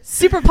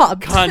 super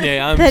pumped.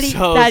 Kanye, I'm that he,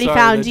 so that he sorry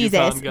found that you Jesus.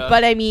 found God.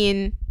 But I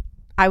mean,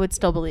 I would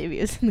still believe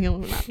he was in the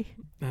Illuminati.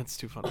 That's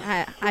too funny.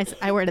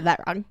 I worded that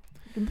wrong.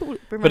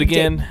 But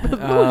again,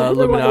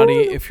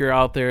 Illuminati, if you're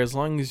out there, as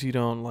long as you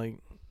don't like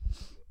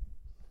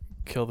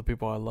kill the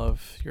people I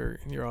love,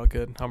 you're all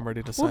good. I'm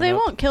ready to sign Well, they up.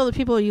 won't kill the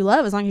people you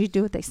love as long as you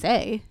do what they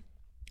say,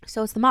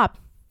 So it's the mob.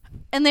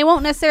 and they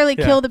won't necessarily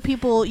Yeah. kill the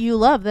people you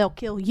love. They'll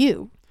kill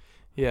you.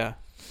 Yeah.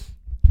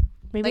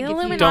 Maybe Like, the if you-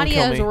 Illuminati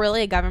Don't kill is me.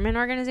 really a government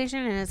organization,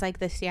 and it's like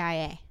the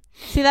CIA.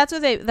 See, that's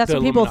what The what people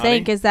Illuminati?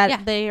 think is that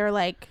Yeah. they are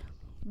like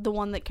the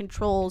one that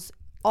controls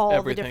all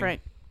Everything. the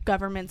different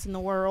governments in the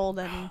world,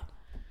 and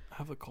I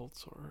have a cold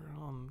sore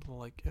on the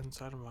like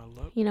inside of my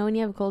lip. You know, when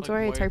you have a cold Like, sore,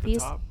 way it's at the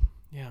herpes. top.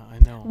 Yeah, I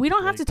know. we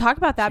don't have to Like, talk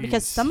about that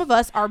because jeez. some of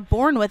us are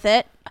born with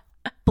it.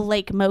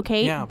 Blake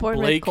Mokate, Yeah, Born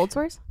with Blake. cold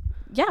sores?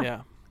 yeah,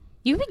 Yeah.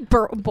 You be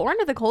born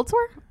with a cold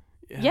sore?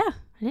 yeah.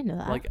 I didn't know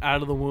that. Like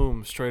out of the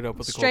womb, straight up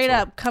with the Straight cold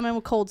up coming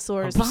with cold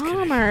sores. I'm just kidding.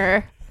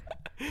 Bummer.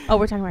 Oh,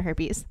 we're talking about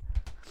herpes.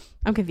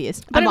 I'm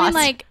confused. But I'm I mean,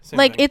 lost. Same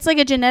like thing. it's like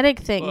a genetic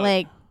thing. But-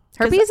 Like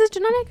herpes is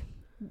genetic?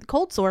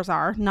 cold sores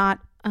are not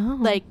Oh.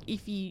 like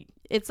if you.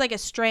 It's like a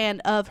strand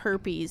of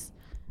herpes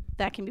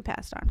that can be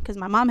passed on. Because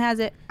my mom has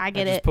it, I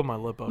get I just it. put my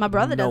lip up. My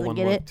brother no doesn't one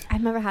get it. looked.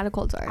 I've never had a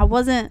cold sore. I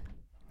wasn't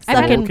I've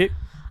had sucking. Okay.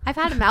 I've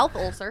had a mouth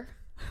ulcer.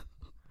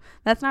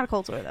 That's not a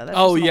cold sore though. That's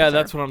Oh just an yeah, ulcer.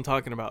 that's what I'm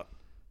talking about.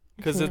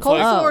 Because it's Cold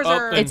like sores up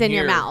are- It's in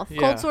your here. mouth. Yeah.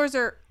 Cold sores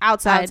are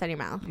outside. Outside your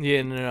mouth.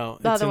 Yeah, no.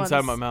 The It's other inside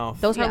ones- my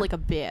mouth. Those Yeah. hurt like a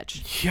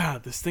bitch. Yeah,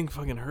 this thing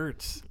fucking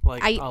hurts.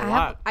 Like I a have,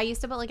 lot. I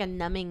used to put like a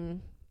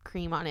numbing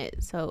cream on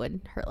it so it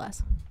would hurt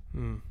less.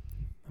 That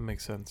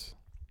makes sense.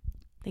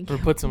 Thank Or you.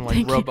 put some like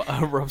Thank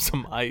you. rub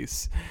some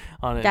ice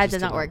on it. That just does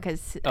to not know. work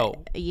because Oh.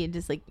 you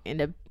just like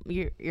end up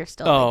you're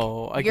still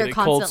Oh, I you're get a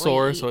cold constantly-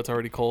 sore, so it's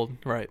already cold.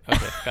 Right.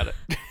 Okay, got it.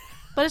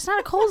 But it's not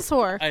a cold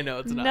sore. I know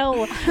it's not.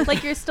 no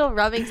like you're still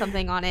rubbing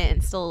something on it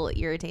and still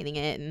irritating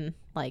it and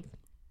like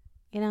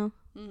you know.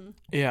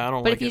 Yeah, I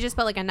don't But like if you it. just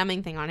put like a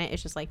numbing thing on it,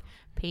 it's just like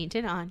paint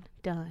it on,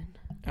 done.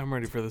 I'm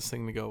ready for this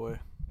thing to go away.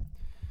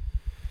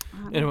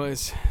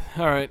 Anyways,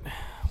 all right.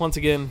 Once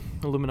again,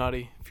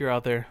 Illuminati, if you're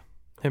out there,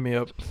 hit me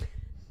up.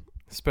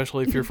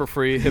 Especially if you're for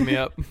free, hit me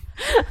up.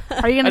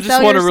 Are you gonna I sell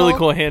just want a your really soul?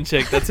 cool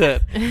handshake. That's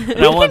it. And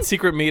I want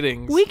secret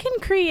meetings. We can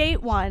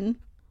create one.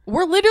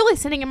 We're literally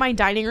sitting in my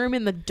dining room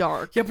in the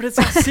dark. Yeah, but it's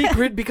not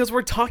secret because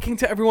we're talking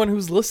to everyone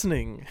who's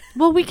listening.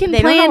 Well, we can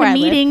They don't know where I plan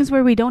live. meetings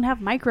where we don't have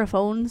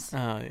microphones, Oh,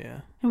 yeah.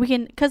 and we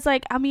can. Cause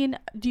like, I mean,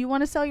 do you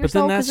want to sell your But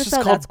then soul? that's 'Cause if just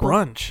so, called that's cool.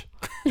 brunch.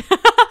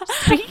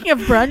 Speaking of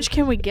brunch,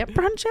 can we get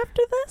brunch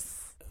after this?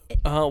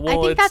 Well, I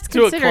think it's that's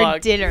 2 considered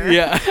o'clock. dinner.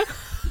 Yeah.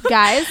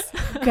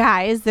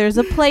 guys, there's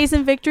a place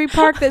in Victory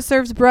Park that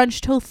serves brunch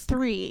till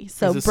 3.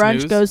 So Is it brunch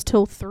Snooze? goes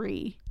till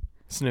 3.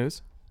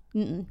 Snooze.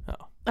 Mm-mm.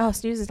 Oh,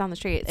 Snooze is down the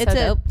street. It's so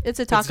a dope. it's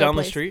a taco It's down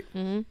place. the street.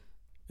 Mm-hmm.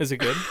 Is it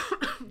good?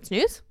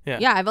 Snooze? Yeah.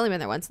 Yeah, I've only been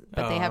there once,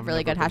 but they Oh, have I've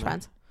really never good hash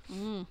been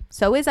browns.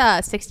 So is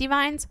 60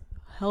 Vines.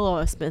 Hello,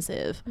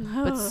 expensive,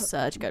 but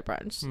such good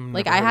brunch.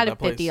 Like Never I heard had of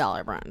a that place.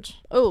 $50 brunch.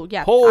 Oh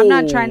yeah, I'm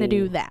not trying to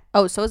do that.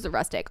 Oh, so is the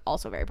Rustic,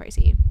 also very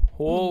pricey,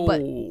 Whoa. but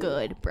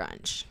good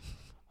brunch.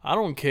 I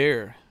don't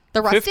care.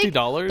 The Rustic,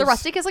 $50? the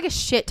Rustic is like a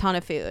shit ton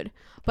of food,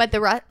 but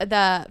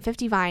the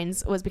 50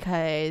 Vines was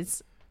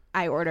because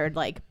I ordered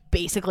like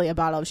basically a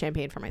bottle of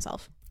champagne for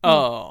myself.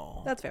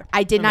 Oh. That's fair.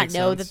 I did That not makes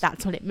know sense. that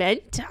that's what it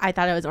meant. I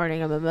thought I was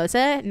ordering a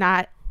mimosa,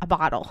 not a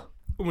bottle.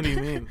 What do you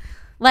mean?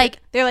 Like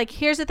They're like,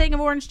 here's a thing of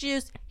orange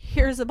juice.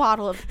 Here's a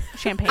bottle of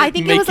champagne. I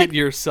think Make it was like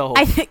yourself.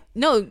 I think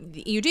no,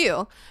 you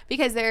do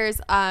because there's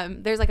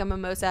like a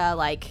mimosa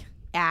like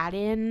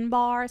add-in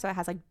bar, so it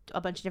has like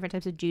a bunch of different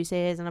types of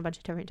juices and a bunch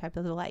of different types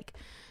of like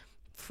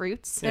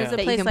fruits. there's Yeah. a that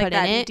you place can like put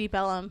that in in it. Deep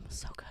Ellum.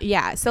 So good.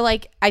 Yeah, so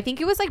like I think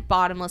it was like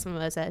bottomless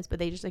mimosas, but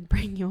they just like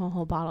bring you a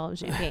whole bottle of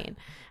champagne,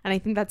 and I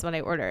think that's what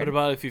I ordered. What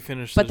about if you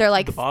finish But they're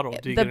like the bottle?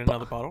 Do you the get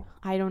another bottle?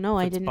 I don't know.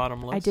 If I it's didn't.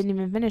 bottomless? I didn't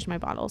even finish my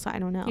bottle, so I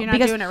don't know. You're not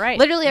because doing it right.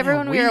 literally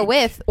everyone we were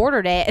with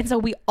ordered it, and so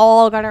we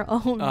all got our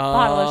own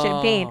bottle of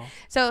champagne. Oh.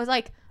 So it was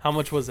like How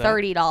much was that?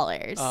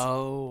 $30,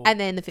 Oh. and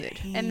then the food.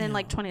 And then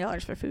like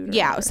 $20 for food. or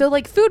Yeah, whatever. so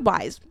like food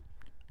wise,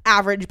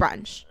 average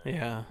brunch,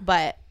 Yeah.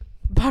 but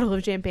bottle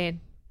of champagne,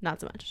 not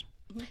so much.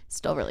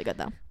 Still really good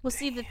though. Well,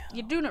 see,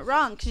 you're doing it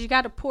wrong because you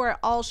got to pour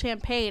all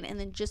champagne and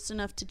then just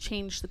enough to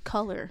change the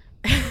color.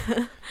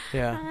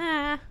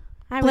 Yeah.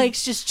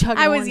 Blake's just chugging.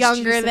 I was orange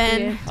younger juice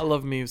then. I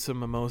love me some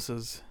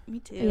mimosas. Me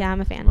too. Yeah, I'm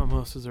a fan.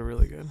 Mimosas are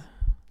really good.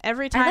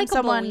 Every time I like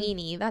someone a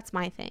Bellini. That's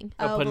my thing.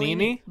 A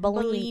panini?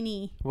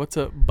 Bellini. What's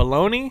a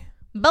bologna?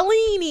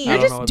 Bellini. I You're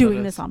don't know just what doing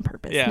that this is. on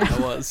purpose. Yeah, I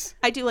was.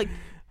 I do like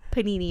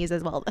paninis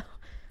as well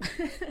though.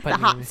 The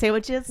hot Panini.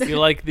 sandwiches. You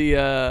like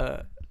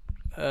the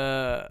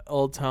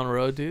Old Town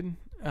Road, dude?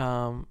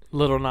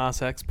 Little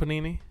Nas X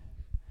panini?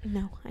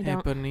 No, I Hey,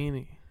 don't.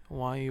 panini.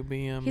 Why you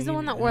being He's the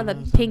one mean? that wore the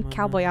pink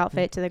cowboy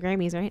outfit to the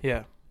Grammys, right?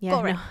 Yeah. Yeah,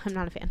 Correct. no, I'm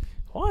not a fan.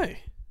 Why?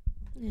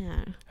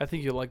 Yeah. I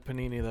think you like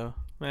panini, though.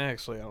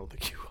 Actually, I don't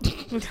think you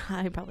will.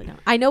 I probably don't.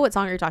 I know what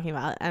song you're talking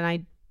about, and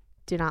I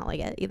do not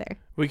like it either.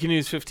 We can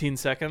use 15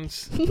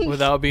 seconds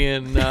without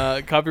being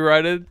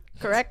copyrighted.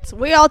 Correct.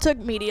 We all took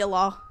media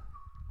law.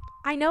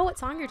 I know what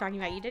song you're talking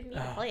about. You didn't need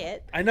to play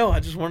it. I know. I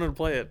just wanted to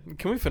play it.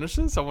 Can we finish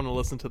this? I want to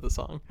listen to the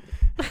song.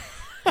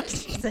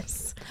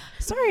 Jesus.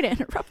 Sorry to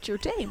interrupt your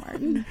day,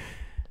 Martin.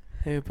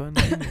 Hey,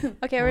 panini.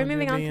 Okay, we're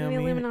moving on to the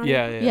Illuminati.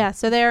 Yeah. Yeah,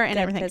 so there and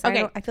Good, everything. 'cause I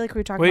Okay. feel like we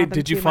were talking Wait, about them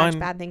did you too find- much.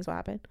 Bad things will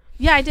happen.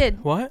 Yeah, I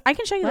did. What? I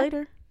can show you What?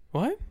 later.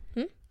 What?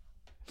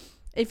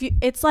 If you,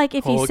 it's like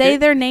if you Oh, say okay.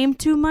 their name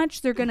too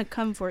much, they're gonna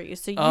come for you.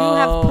 So you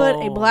have put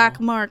a Oh. black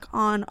mark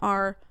on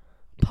our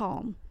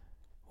palm.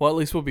 Well, at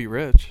least we'll be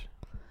rich.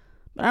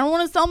 But I don't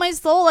want to sell my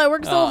soul. I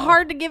work so Oh.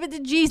 hard to give it to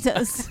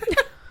Jesus.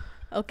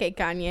 Okay,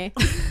 Kanye.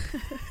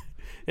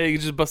 Yeah, you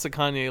can just bust a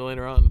Kanye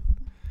later on.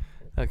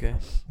 Okay.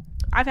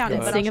 I found it,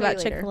 Go but ahead. Sing I'll show about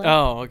you later. Chick-fil-A.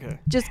 Oh, okay.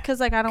 Just because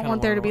like I don't Kinda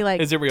want there to wanna be know.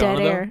 like Is it dead Rihanna,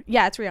 though? air.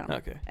 Yeah, it's Rihanna.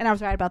 Okay. And I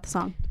was right about the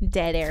song.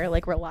 Dead air,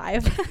 like we're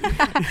live.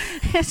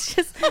 It's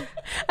just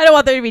I don't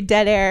want there to be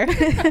dead air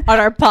on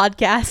our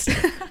podcast.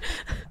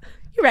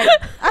 you're right.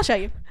 I'll show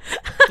you.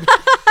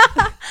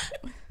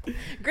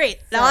 Great.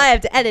 Now I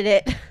have to edit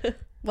it.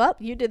 Well,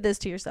 you did this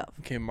to yourself.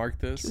 Okay, mark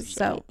this.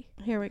 So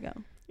here we go.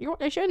 You're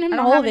showing him I the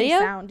don't whole have any video?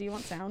 sound. Do you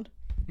want sound?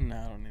 No,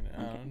 I don't need it.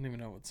 I don't even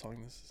know what song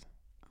this is.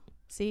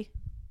 See,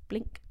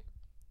 blink.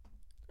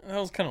 That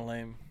was kind of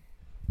lame.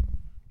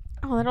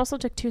 Oh, that also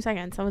took 2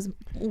 seconds. That was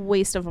a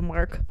waste of a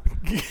mark.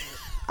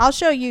 I'll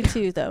show you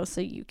too, though,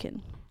 so you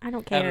can. I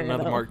don't care. Add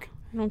another though. mark.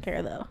 I don't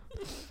care though.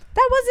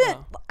 That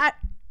wasn't.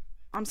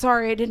 I'm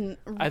sorry, I didn't.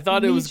 I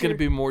thought it was read going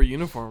to your- be more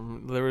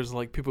uniform. There was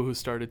like people who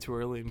started too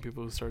early and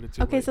people who started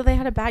too Okay, late. so they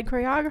had a bad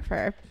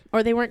choreographer,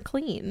 or they weren't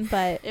clean.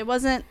 But It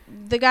wasn't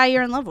the guy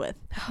you're in love with.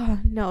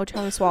 no,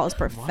 Travis Wall is What?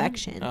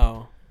 perfection.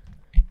 Oh.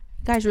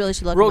 Guys really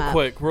should look Real him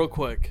up.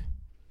 quick.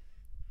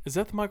 Is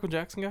that the Michael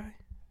Jackson guy?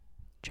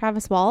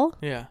 Travis Wall?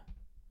 Yeah.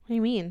 What do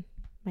you mean,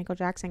 Michael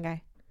Jackson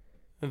guy?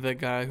 The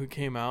guy who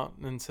came out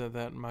and said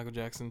that Michael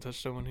Jackson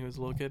touched him when he was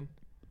a little kid.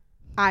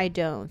 I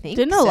don't think.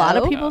 Didn't a lot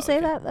of so. people Oh, say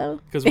okay. that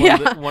though? Because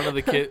Yeah. one of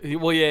the kids.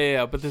 Well,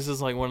 yeah. But this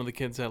is like one of the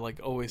kids that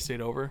like always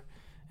stayed over,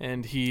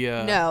 and he.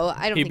 No,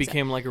 I don't. He think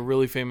became like a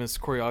really famous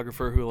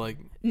choreographer who like.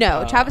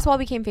 No, Travis Wall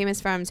became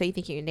famous from So You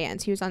Think You Can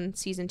Dance. He was on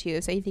season 2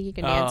 of So You Think You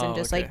Can Dance and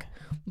just okay. like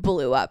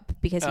blew up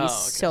because he's Oh, okay.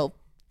 so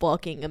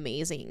fucking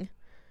amazing.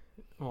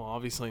 Well,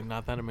 obviously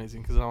not that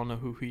amazing because I don't know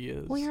who he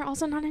is. Well, you're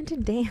also not into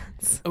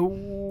dance. Oh.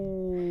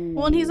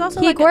 Well, and he's also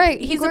He like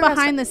he's a choreographed-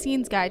 behind the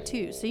scenes guy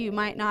too, so you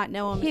might not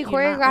know him. He if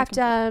you're not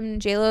choreographed looking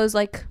J Lo's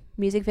like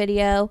music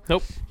video.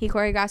 Nope. He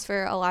choreographed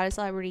for a lot of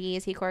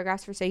celebrities. He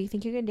choreographed for So You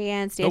Think You Can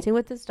Dance, Dancing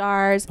with the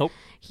Stars. Nope.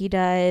 He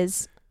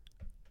does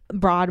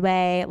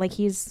Broadway. Like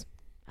he's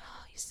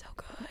so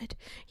good.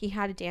 He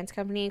had a dance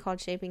company called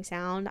Shaping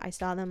Sound. I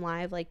saw them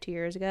live like 2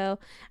 years ago,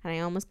 and I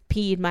almost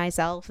peed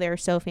myself. They're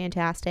so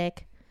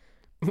fantastic.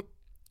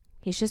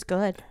 He's just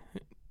good.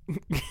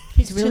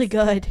 He's really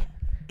good.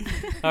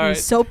 All right.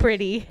 He's so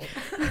pretty.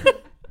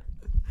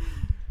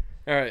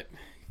 All right.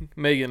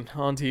 Megan,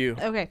 on to you.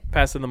 Okay,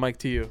 Passing the mic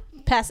to you.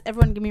 pass.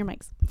 Everyone, give me your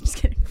mics. Just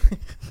kidding.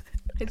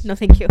 No,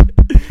 thank you.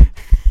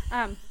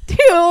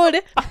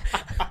 Dude,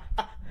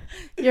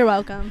 you're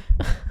welcome.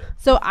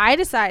 So I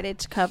decided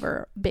to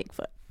cover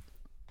Bigfoot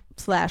 /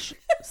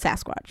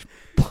 Sasquatch.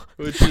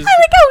 Which is I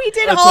like how we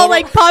did A all total-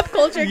 like pop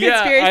culture Yeah,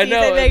 I conspiracies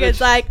know, and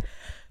Megan's like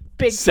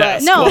Bigfoot.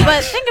 Sasquatch. No,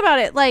 but think about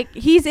it. Like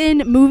he's in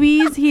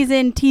movies, he's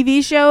in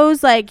TV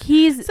shows. Like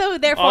he's So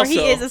therefore he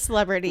Also, is a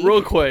celebrity.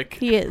 real quick.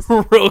 he is.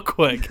 Real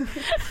quick.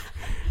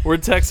 We're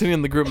texting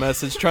in the group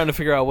message trying to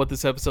figure out what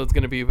this episode's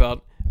going to be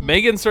about.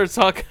 Megan starts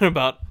talking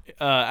about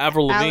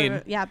Avril Lavigne.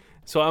 Yeah.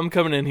 So I'm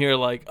coming in here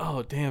like,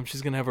 oh, damn,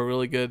 she's going to have a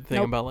really good thing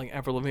Nope. about like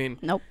Avril Lavigne.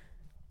 Nope.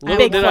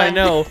 Little did I Bigfoot.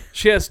 know,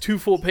 she has 2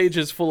 full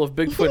pages full of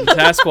Bigfoot and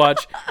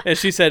Sasquatch. And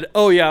she said,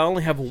 oh, yeah, I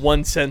only have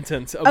 1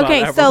 sentence about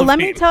Okay, Avril so Lavigne. let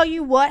me tell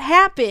you what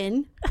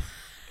happened.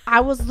 I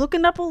was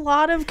looking up a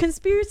lot of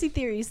conspiracy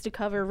theories to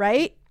cover,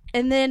 right?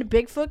 And then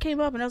Bigfoot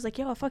came up, and I was like,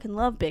 yo, I fucking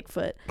love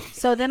Bigfoot.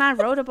 So then I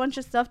wrote a bunch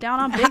of stuff down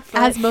on Bigfoot.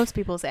 As most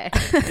people say.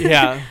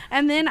 Yeah.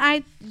 And then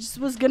I just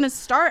was going to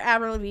start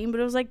Avril Lavigne, but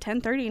it was like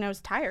 10:30, and I was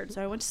tired,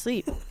 so I went to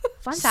sleep.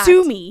 Fun fact.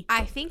 Sue me.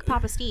 I think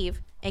Papa Steve,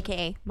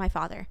 aka my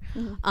father,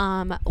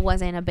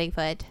 was in a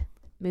Bigfoot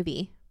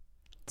movie.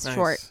 Nice.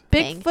 Short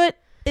thing. Bigfoot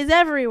is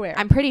everywhere.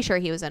 I'm pretty sure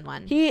he was in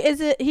one. He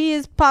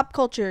is pop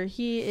culture.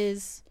 He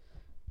is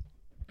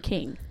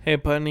king. Hey,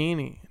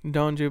 Panini,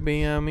 don't you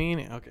be a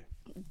meanie. Okay.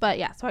 But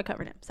yeah, so I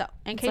covered him. So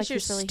in It's case like you're your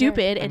silly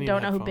stupid hair. I and need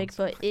don't know who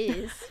headphones. Bigfoot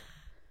is.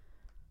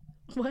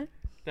 What?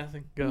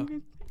 Nothing. Go.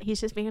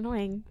 He's just being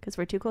annoying because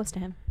we're too close to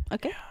him.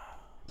 Okay.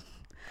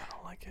 I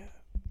don't like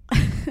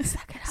it.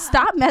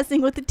 Stop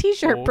messing with the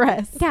t-shirt Oh.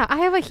 press. Yeah, I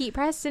have a heat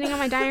press sitting on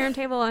my dining room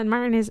table, and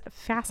Martin is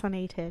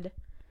fascinated.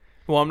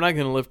 Well, I'm not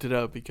gonna lift it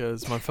up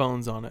because my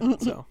phone's on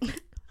it. So Well,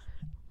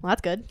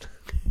 that's good.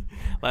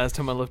 last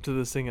time I lifted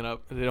this thing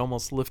up, it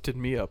almost lifted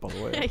me up all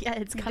the way. Yeah,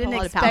 it's got Didn't a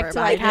lot of expect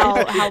power. like behind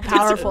it. how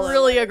powerful. It's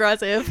really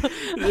aggressive.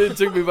 It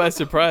took me by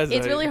surprise.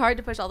 It's really hard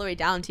to push all the way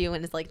down too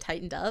when it's like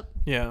tightened up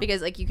Yeah.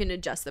 because like you can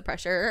adjust the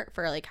pressure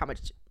for like how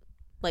much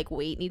like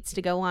weight needs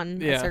to go on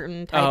Yeah. a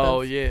certain type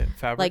Oh of yeah,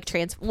 fabric.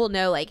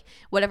 like like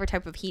whatever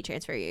type of heat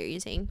transfer you're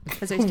using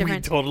because there's we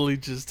different. totally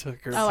just took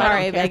her. Oh,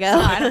 Sorry, I don't care. Vega. No,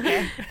 I don't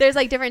care. There's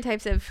like different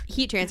types of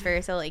heat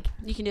transfer, so like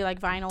You can do like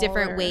vinyl.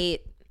 different or-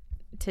 weight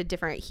to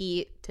different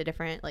heat to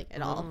different like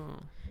it all.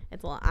 Oh.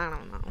 It's a lot. I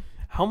don't know.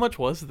 How much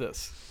was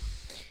this?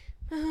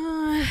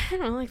 I don't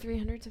know, like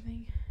 300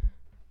 something.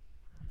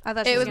 I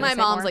thought she It was gonna my say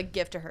mom's more. like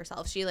gift to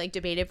herself. She like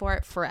debated for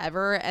it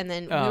forever, and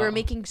then we Oh. were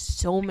making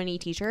so many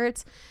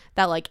T-shirts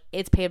that like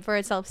it's paid for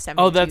itself.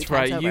 72 Oh, that's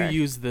times right. over. You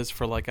use this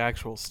for like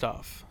actual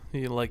stuff.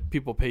 You, like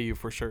people pay you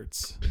for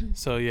shirts.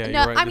 So yeah, No,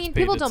 you're right. I it's mean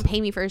paid people don't itself.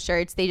 pay me for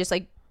shirts. They just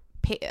like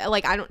pay.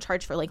 Like I don't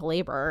charge for like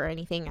labor or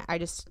anything. I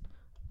just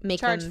make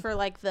charge them for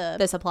like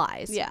the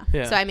supplies. yeah.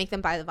 Yeah. So I make them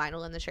buy the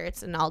vinyl and the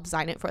shirts, and I'll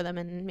design it for them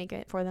and make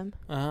it for them.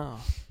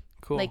 Oh,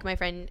 cool. Like my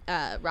friend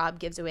Rob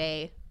gives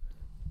away,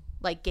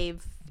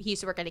 he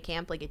used to work at a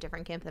camp, like a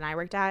different camp than I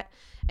worked at,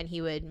 and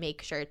he would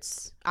make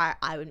shirts.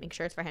 I would make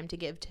shirts for him to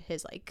give to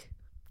his like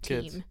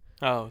team. Kids.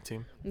 Oh,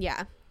 team.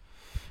 Yeah,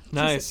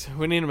 Nice.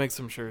 We need to make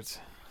some shirts.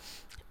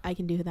 I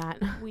can do that.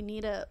 We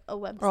need a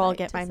website. Or I'll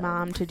get to my sell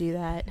mom them. to do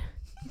that.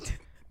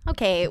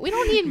 Okay, we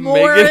don't need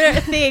more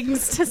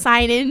things to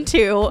sign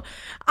into.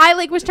 I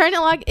like was trying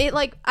to log it.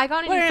 Like I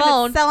got a We're new gonna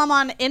phone. Sell them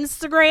on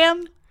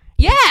Instagram.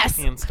 Yes,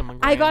 Instagram.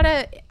 I got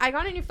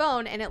a new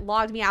phone and it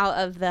logged me out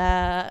of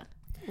the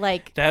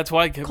like. That's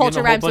why I kept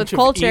Culture getting a whole rhymes with bunch of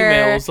culture.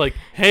 emails like,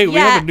 "Hey, we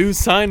Yeah. have a new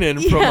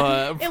sign-in from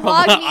It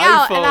logged me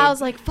out, iPhone." and I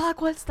was like,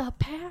 "Fuck, what's the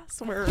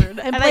password?"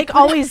 And Blake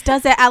always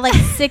does it at like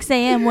 6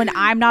 a.m. when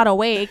I'm not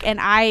awake, and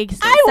I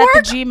set work the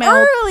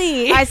Gmail.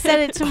 early. I set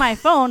it to my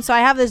phone, so I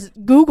have this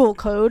Google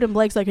code, and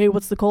Blake's like, "Hey,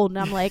 what's the code?" And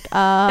I'm like,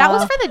 That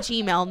was for the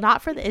Gmail,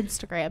 not for the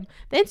Instagram.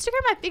 The Instagram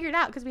I figured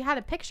out because we had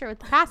a picture with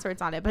the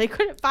passwords on it, but I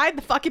couldn't find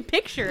the fucking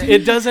picture.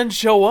 It doesn't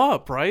show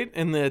up, right?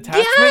 In the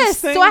attachments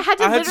Yes, thing? so I had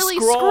to literally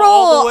scroll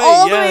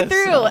all the way yes.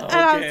 through, Oh, and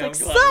I was okay, like, I'm glad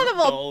 "Son I'm of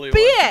the a only one.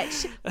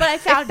 bitch!" But I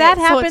found if that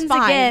it, so it's happens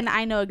fine. again,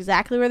 I know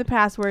exactly where the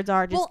passwords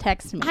are. Just Well,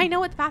 text me. I know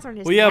what the password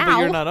is. Well, yeah, now. but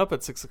you're not up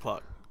at 6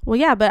 o'clock. Well,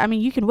 yeah, but I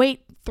mean, you can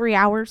wait 3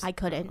 hours. I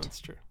couldn't. That's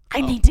true. I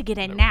need to get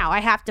in now. I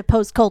have to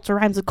post culture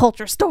rhymes with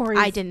culture stories.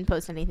 I didn't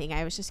post anything.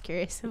 I was just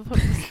curious.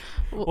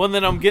 Well,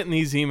 then I'm getting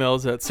these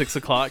emails at 6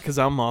 o'clock because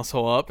I'm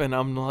also up, and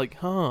I'm like,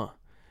 huh,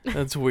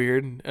 that's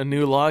weird. A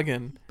new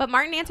login. But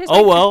Martin answers.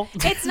 Oh, well.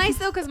 It's nice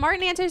though because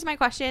Martin answers my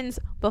questions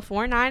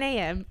before 9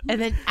 a.m. and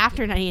then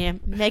after 9 a.m.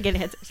 Megan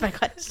answers my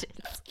questions.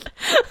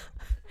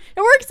 It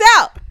works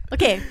out.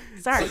 Okay,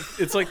 sorry.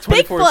 It's like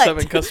 24/7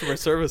 Bigfoot. customer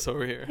service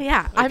over here.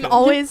 Yeah, I'm Okay.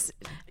 always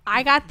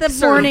I got the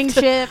Served. morning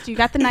shift. You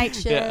got the night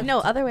shift. Yeah. no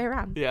other way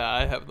around. Yeah,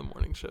 I have the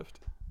morning shift.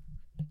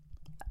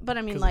 But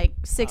I mean, 'Cause, like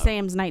 6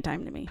 a.m. is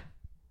nighttime to me.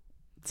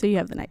 So you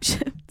have the night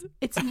shift.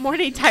 It's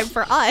morning time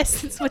for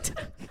us. It's what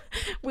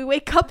we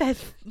wake up at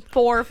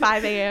 4 or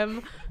 5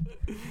 a.m.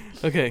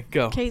 Okay,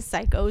 go. Okay,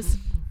 psychos.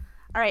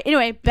 All right.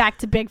 Anyway, back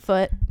to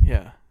Bigfoot.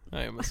 Yeah,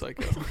 I am a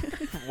psycho.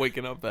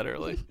 Waking up that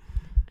early.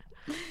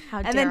 How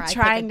And dare then I pick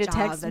trying a to job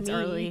text that's me.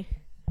 early.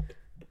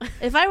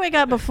 If I wake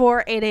up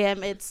before 8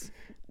 a.m., it's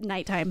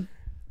nighttime.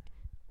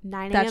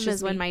 9 That's a.m. just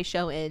is when me. my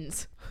show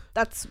ends.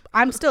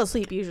 I'm still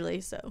asleep usually,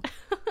 so.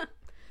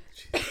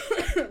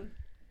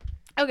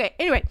 Okay,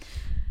 anyway.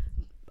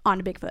 On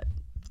to Bigfoot.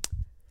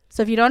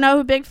 So if you don't know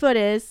who Bigfoot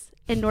is,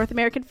 in North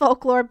American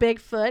folklore,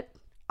 Bigfoot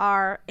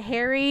are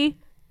Harry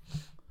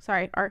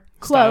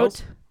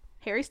Styles?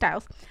 Harry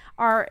Styles,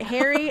 are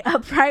hairy,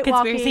 upright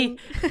Conspiracy.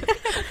 walking.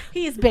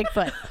 He's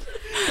Bigfoot.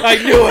 I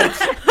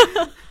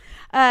knew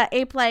it.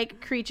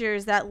 Ape-like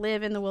creatures that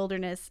live in the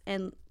wilderness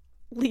and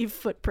leave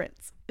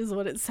footprints, is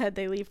what it said.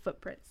 They leave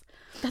footprints.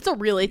 That's a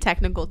really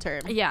technical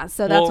term. Yeah,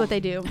 so that's Well, what they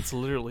do. It's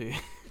literally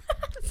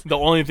the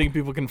only thing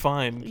people can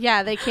find.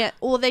 Yeah, they can't.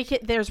 Well,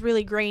 there's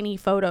really grainy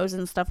photos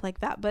and stuff like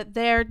that, but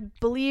they're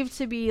believed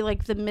to be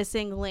like the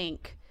missing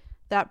link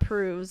that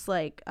proves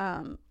like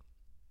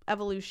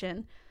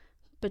evolution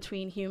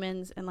between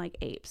humans and like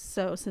apes.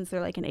 So since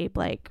they're like an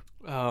ape-like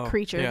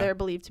creature, yeah. they're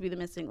believed to be the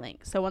missing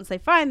link. So once they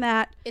find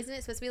that, Isn't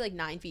it supposed to be like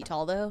 9 feet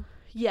tall though?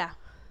 yeah,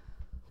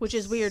 which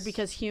is weird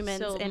because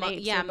humans and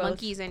apes are both.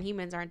 monkeys and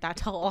humans aren't that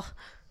tall.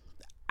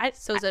 I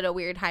So is it a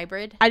weird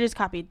hybrid? I just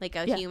copied. Like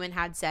a yeah. human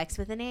had sex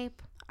with an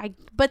ape?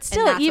 But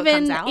still, that's what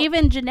comes out?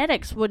 even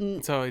genetics wouldn't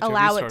That's how HIV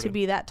allow it to started.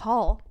 be that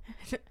tall.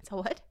 So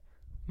what?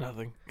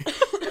 Nothing.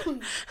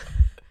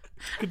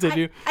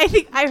 Continue. I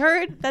think I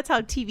heard that's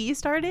how TV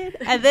started,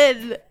 and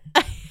then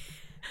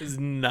Is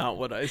not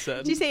what I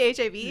said. did you say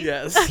HIV?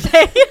 Yes.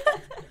 Okay.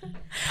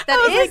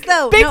 That is like,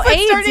 though. Bigfoot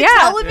AIDS, started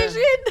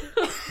television.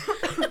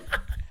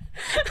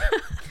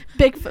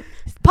 Bigfoot.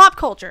 Pop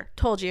culture.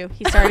 Told you.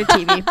 He started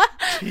TV.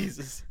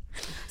 Jesus.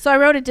 So I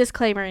wrote a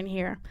disclaimer in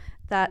here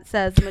that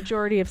says the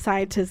majority of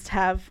scientists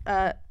have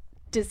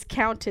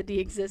discounted the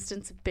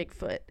existence of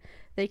Bigfoot.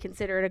 They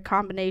consider it a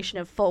combination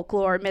of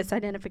folklore,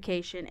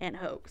 misidentification, and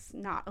hoax,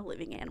 not a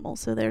living animal.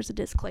 So there's a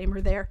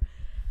disclaimer there.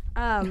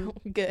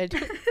 Good.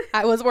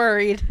 I was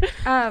worried.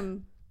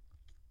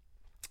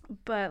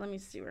 But let me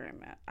see where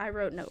I'm at. I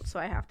wrote notes, so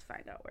I have to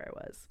find out where I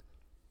was.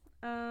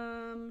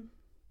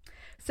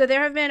 So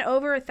there have been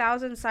over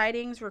 1,000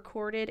 sightings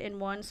recorded in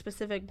one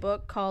specific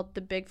book called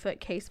the Bigfoot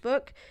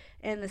Casebook,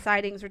 and the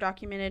sightings were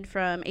documented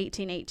from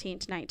 1818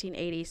 to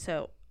 1980,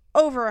 so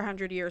over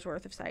 100 years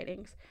worth of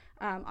sightings.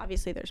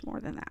 Obviously, there's more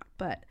than that,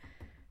 but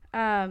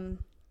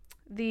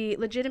the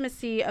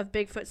legitimacy of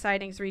Bigfoot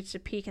sightings reached a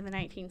peak in the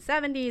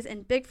 1970s,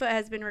 and Bigfoot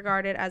has been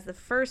regarded as the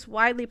first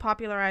widely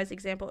popularized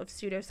example of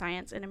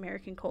pseudoscience in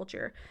American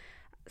culture.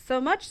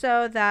 So much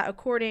so that,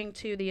 according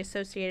to the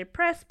Associated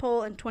Press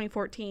poll in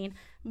 2014,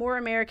 more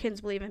Americans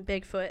believe in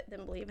Bigfoot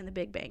than believe in the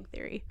Big Bang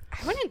Theory.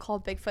 I wouldn't call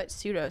Bigfoot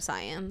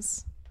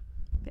pseudoscience.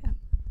 Yeah.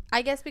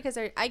 I guess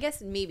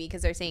maybe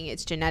because they're saying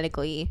it's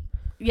genetically.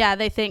 Yeah,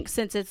 they think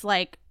since it's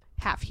like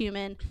half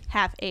human,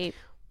 half ape.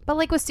 But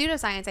like with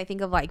pseudoscience, I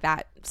think of like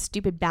that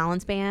stupid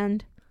balance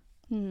band.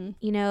 Mm-hmm.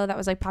 You know, that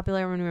was like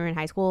popular when we were in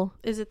high school.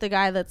 Is it the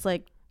guy that's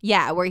like,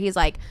 Yeah, where he's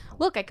like,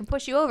 look, I can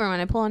push you over when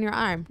I pull on your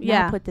arm. Now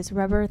Yeah. put this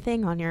rubber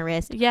thing on your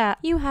wrist. yeah,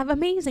 You have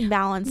amazing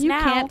balance you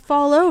now. can't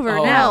fall over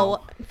Oh. now.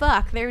 No,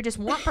 fuck. They just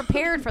weren't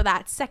prepared for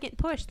that second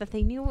push that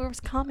they knew was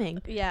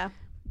coming. Yeah,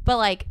 But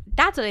like,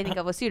 that's what I think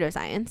of with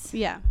pseudoscience.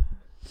 yeah.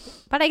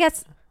 But I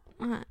guess,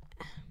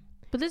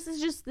 But this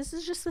is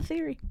just the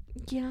theory.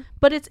 yeah.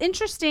 But it's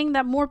interesting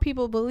that more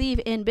people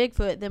believe in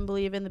Bigfoot than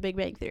believe in the Big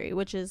Bang Theory,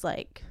 which is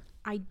like,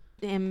 I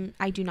do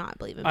not not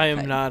believe in I am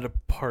Bigfoot. not a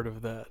part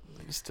of that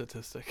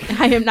statistic.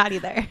 I am not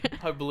either.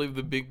 I believe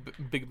the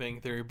Big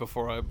Bang Theory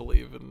before I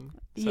believe in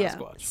Yeah.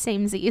 Sasquatch.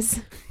 Same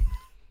Z's.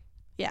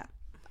 yeah.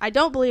 I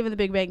don't believe in the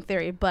Big Bang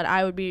Theory, but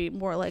I would be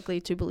more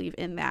likely to believe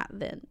in that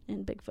than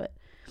in Bigfoot.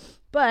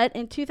 But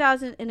in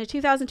a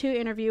 2002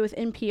 interview with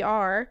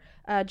NPR,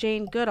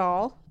 Jane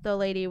Goodall, the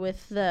lady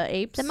with the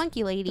apes, The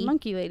monkey lady. the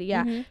monkey lady,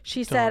 yeah, Mhm.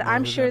 she Don't said, know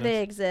 "I'm who sure that they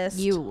is. exist."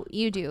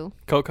 You do.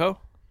 Coco?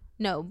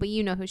 No, but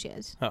you know who she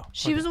is. Oh.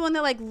 She was the one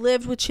that like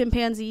lived with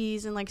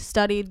chimpanzees and like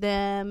studied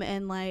them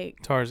and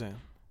like. Tarzan.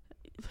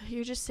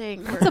 You're just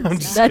saying. I'm words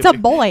just now. That's a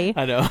kidding. boy.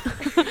 I know.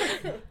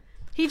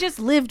 He just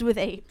lived with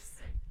apes.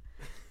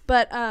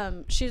 But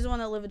she's the one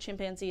that lived with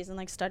chimpanzees and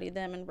like studied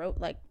them and wrote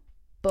like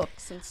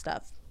books and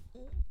stuff.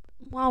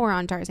 While we're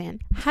on Tarzan,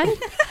 how did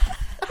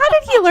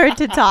he learn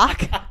to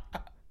talk?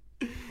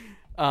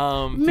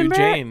 Through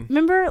Jane.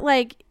 Remember,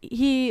 like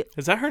he.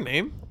 Is that her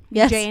name?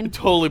 Yes. I Jane.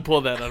 totally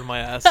pulled that out of my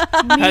ass.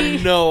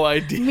 Had no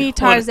idea. Me what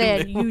her Tarzan,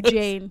 name you was.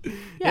 Jane.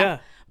 Yeah.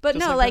 But just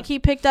no, like like that. he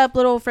picked up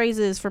little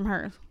phrases from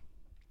her.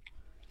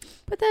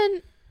 But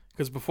then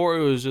Because before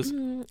it was just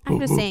I'm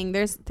just saying,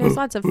 there's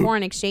lots of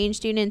foreign exchange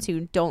students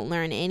who don't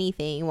learn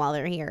anything while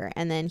they're here,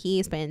 and then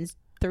he spends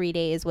 3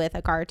 days with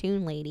a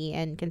cartoon lady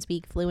and can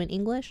speak fluent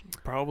English.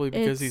 probably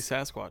because It's- he's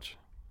Sasquatch.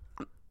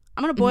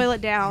 I'm gonna boil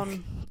it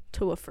down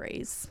to a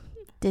phrase: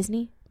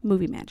 Disney.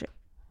 movie magic.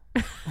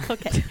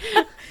 Okay.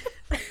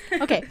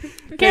 Okay.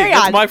 Hey, Carry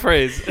that's on. my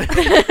phrase.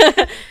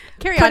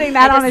 Carry on. Putting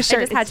that I on a just- shirt.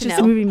 I just had It's to just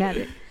know. a movie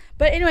magic.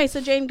 But anyway, so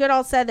Jane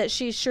Goodall said that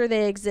she's sure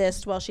they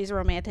exist. Well, she's a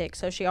romantic,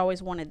 so she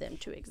always wanted them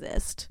to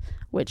exist,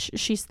 which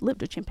she's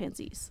lived with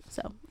chimpanzees.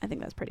 So I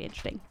think that's pretty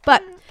interesting.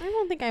 But I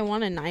don't think I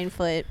want a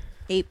 9-foot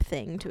ape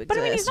thing to exist.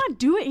 I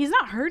mean, he's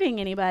not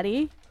hurting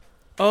anybody.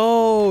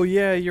 Oh,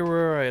 yeah, you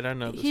were right. I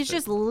know this. He's bit.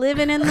 just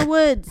living in the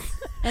woods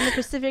in the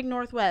Pacific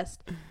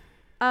Northwest.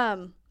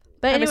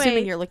 But I'm anyway,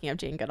 assuming you're looking up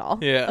Jane Goodall.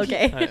 Yeah.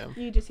 Okay. I am.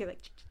 you just hear like.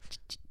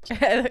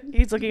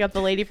 He's looking up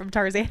the lady from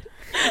Tarzan.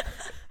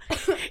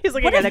 He's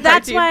looking What at if a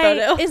that's cartoon why?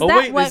 photo. Is Oh, that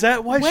wait, what, is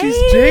that why wait.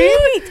 she's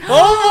Jane?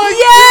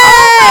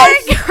 Oh,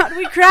 Yes! Oh my God,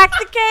 we cracked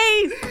the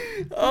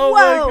case. Oh,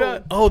 Whoa. my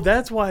God. Oh,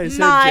 that's why I said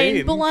Mind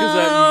Jane. Because blown.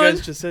 you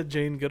guys just said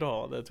Jane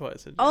Goodall. That's why I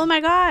said Jane. Oh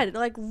my God,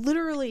 like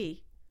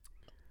literally.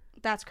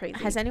 That's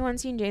crazy. Has anyone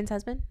seen Jane's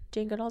husband?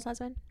 Jane Goodall's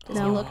husband? Does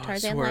he Oh, look I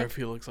Tarzan swear like? if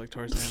he looks like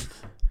Tarzan.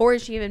 Or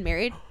is she even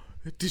married?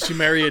 Did she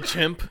marry a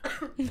chimp?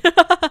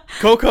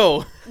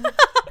 Coco.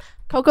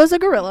 Coco's a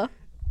gorilla.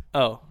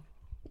 Oh.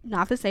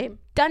 Not the same.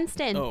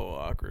 Dunstan. Oh,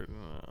 awkward.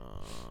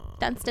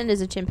 Dunstan is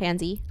a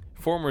chimpanzee.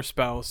 Former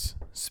spouse.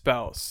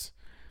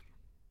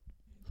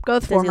 Go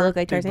with Does he former. look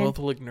like They Tarzan? both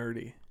look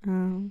nerdy.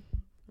 Oh,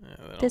 Yeah,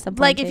 they don't-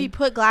 disappointing. Like if you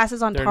put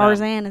glasses on They're not.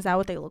 Tarzan, is that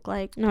what they look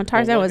like? no,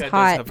 Tarzan Well, was one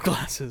guy does hot. have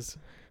glasses.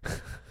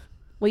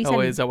 Well, you Oh, said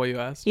wait, is that what you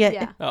asked? yeah.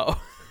 Yeah.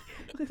 Oh.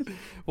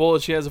 Well,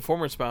 she has a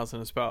former spouse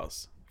and a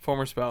spouse.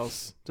 Former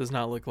spouse does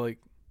not look like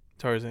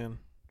Tarzan.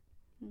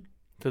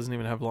 Doesn't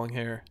even have long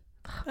hair.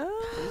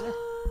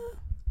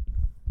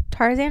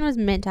 Tarzan was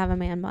meant to have a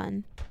man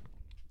bun.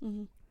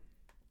 Mm-hmm.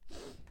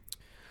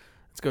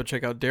 Let's go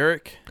check out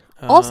Derek.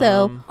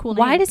 Also, Cool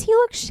why name. does he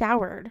look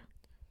showered?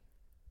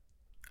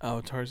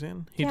 Oh,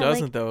 Tarzan? He Yeah,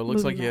 doesn't, like, though. It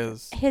looks like moving he on.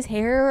 has... His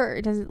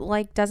hair doesn't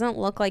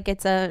look like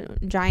it's a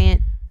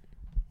giant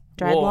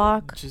dreadlock.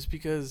 Well, just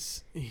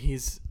because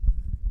he's...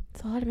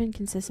 It's a lot of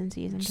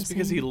inconsistencies. I'm Just just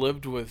because he saying.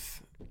 lived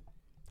with...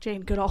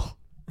 Jane Goodall.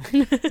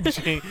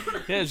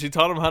 she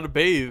taught him how to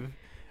bathe.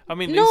 I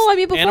mean, No, these I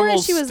mean, before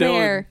animals she was still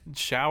there.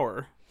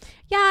 shower.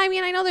 Yeah, I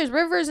mean, I know there's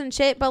rivers and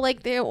shit, but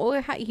like,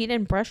 he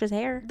didn't brush his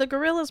hair. The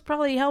gorillas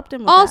probably helped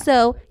him with that.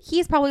 Also,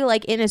 he's probably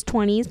like in his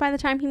 20s by the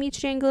time he meets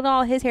Jane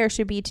Goodall. His hair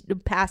should be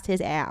past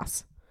his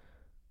ass.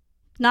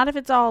 Not if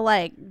it's all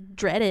like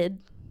dreaded.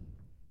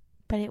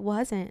 But it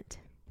wasn't.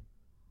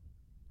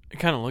 It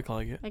kind of looked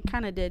like it. It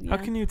kind of did. Yeah.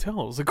 How can you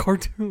tell? It was a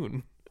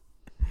cartoon.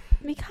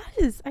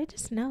 Because I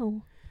just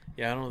know.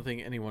 Yeah, I don't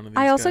think any one of these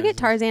I also guys get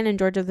is- Tarzan and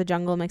George of the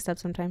Jungle mixed up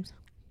sometimes.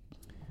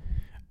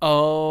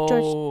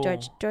 Oh.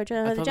 George I of the thought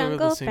they were the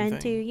Jungle, same friend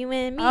thing. to you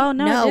and me. Oh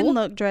no, it didn't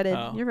look dreaded.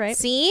 Oh. You're right.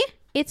 See?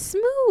 It's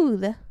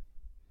smooth.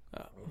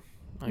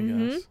 I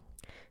Mhm. guess.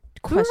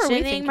 Who are we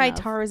Questioning thinking my of?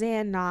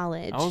 Tarzan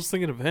knowledge. I was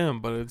thinking of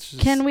him, but it's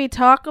just... Can we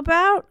talk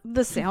about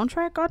the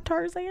soundtrack on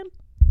Tarzan?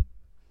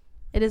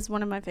 It is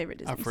one of my favorite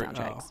Disney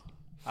soundtracks.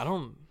 I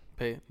don't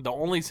pay... The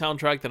only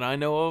soundtrack that I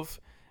know of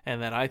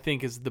and that I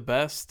think is the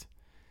best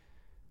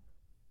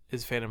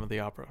is Phantom of the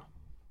Opera.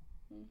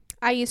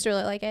 I used to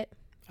really like it.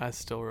 I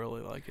still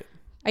really like it.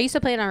 I used to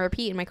play it on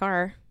repeat in my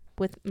car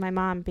with my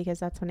mom because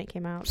that's when it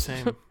came out.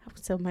 Same.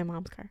 So my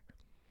mom's car.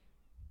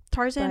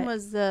 Tarzan But-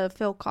 was the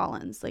Phil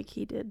Collins. Like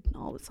he did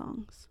all the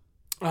songs.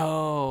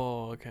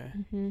 Oh, okay.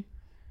 Mm-hmm.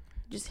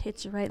 Just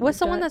hits you right. in What's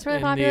the one that's really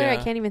And popular? I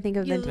the, can't even think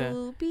of the.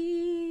 You'll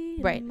be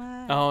in Right.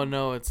 my- Oh,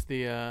 no, it's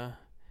the...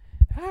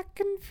 I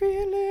can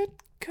feel it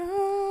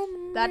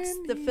coming. That's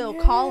in the Phil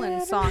air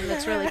Collins song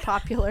that's really tonight.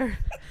 popular.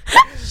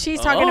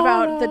 She's talking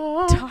about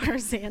the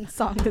Tarzan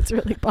song that's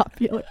really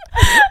popular.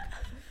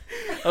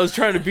 I was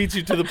trying to beat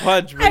you to the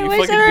punch, but I you wish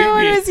fucking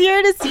everyone beat me. was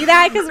here to see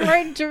that because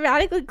Roy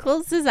dramatically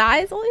closed his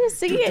eyes while he was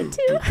singing it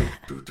too.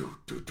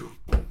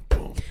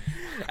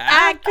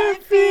 I can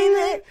feel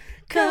it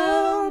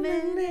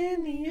coming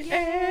in the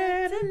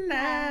air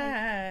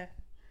tonight.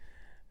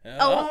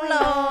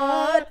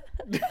 Oh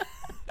Lord!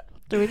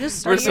 Did we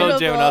just We're start? so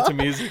jamming out to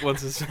music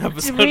once this episode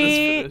is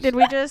finished. Did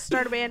we just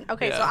start a band?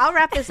 Okay, so Yeah. I'll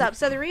wrap this up.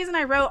 So the reason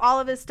I wrote all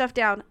of this stuff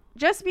down,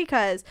 just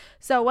because,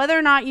 so whether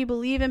or not you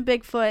believe in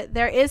Bigfoot,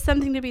 there is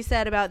something to be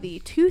said about the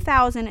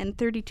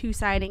 2,032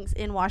 sightings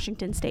in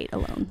Washington State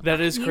alone. That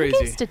is You crazy.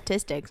 gave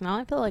statistics. Now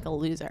I feel like a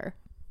loser.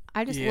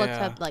 I just looked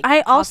Yeah. up like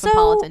I also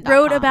cosmopolitan.com.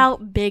 wrote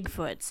about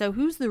Bigfoot. So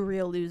who's the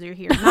real loser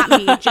here? Not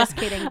me. Just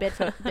kidding.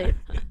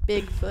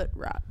 Bigfoot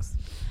rocks.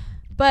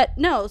 But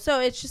no, so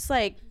it's just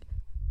like,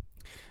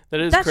 That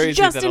is That's crazy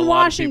just that in a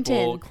lot of people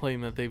Washington.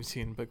 claim that they've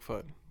seen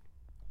Bigfoot.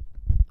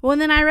 well, and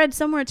then I read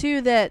somewhere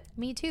too that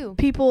Me too.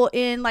 people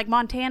in like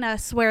Montana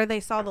swear they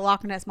saw the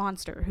Loch Ness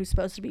Monster, who's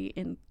supposed to be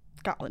in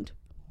Scotland.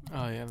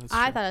 Oh, yeah, that's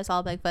I true. thought I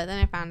saw Bigfoot.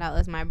 Then I found out it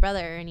was my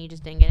brother, and he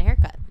just didn't get a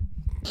haircut.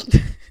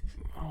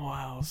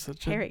 Wow,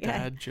 such Hairy a guy.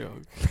 dad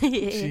joke.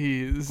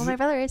 Jeez. Well, my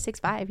brother is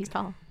 6'5". He's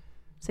tall.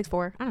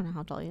 6'4". I don't know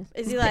how tall he is.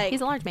 Is he like?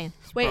 He's a large man.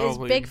 Wait, is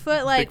Probably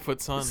Bigfoot like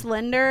Bigfoot son.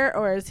 slender,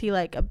 or is he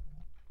like a?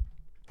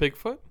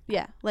 Bigfoot?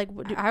 Yeah, like.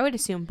 I would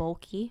assume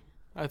bulky.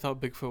 I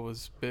thought Bigfoot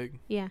was big.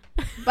 Yeah.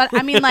 But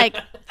I mean, like,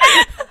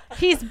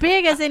 he's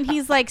big as in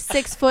he's like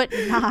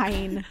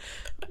 6'9".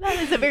 That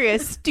is a very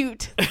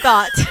astute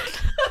thought.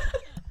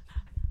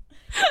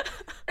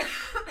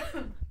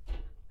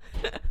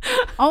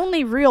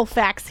 Only real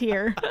facts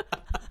here.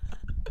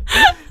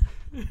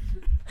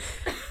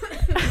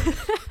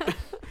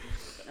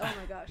 Oh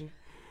my gosh.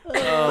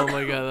 Oh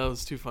my god, that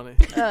was too funny.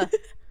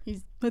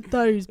 I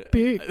thought he was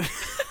big.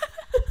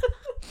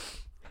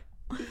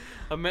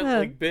 I meant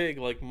like big,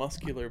 like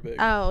muscular big.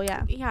 Oh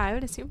yeah, Yeah, I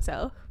would assume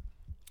so.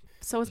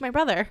 So was my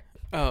brother.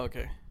 Oh,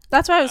 okay.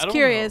 that's why I was I don't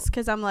curious know.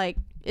 because I'm like,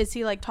 is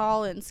he like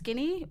tall and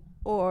skinny,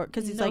 or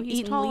because he's No, like he's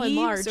eating tall and leaves,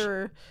 large.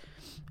 or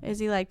is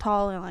he like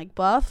tall and like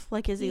buff?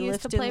 Like is he, He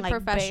used to lifting play like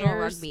professional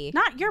bears? rugby.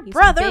 Not your He's a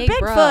brother, big Bigfoot.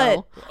 bro. I Oh,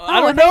 don't I thought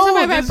you know. were talking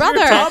about my This is your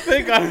brother.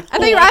 topic. I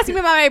thought you were asking me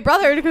about my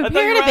brother to I thought you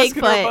compare were to asking her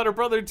about Bigfoot. her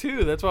brother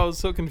too. That's why I was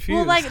so confused.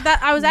 Well, like that,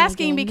 I was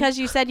asking Megan. because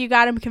you said you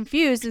got him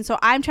confused, and so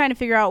I'm trying to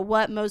figure out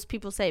what most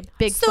people say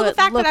Bigfoot So the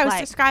fact look that I was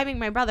like. describing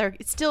my brother,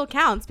 it still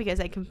counts because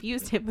I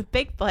confused him with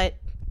Bigfoot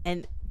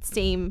and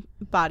same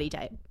body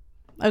type.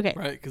 Okay,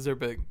 right, because they're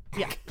big.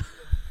 yeah.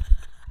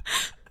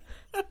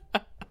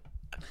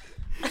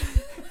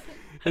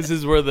 This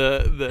is where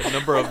the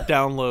number of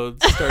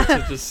downloads start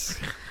to just.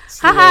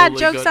 Haha, slowly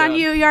joke's go on down.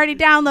 you. You already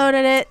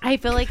downloaded it. I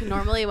feel like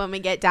normally when we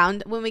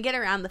get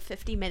around the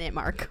 50-minute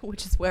mark,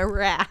 which is where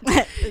we're at,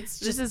 It's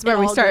this is where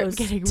we all start goes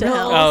getting to real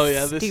hell. Oh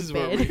yeah, this is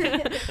where we.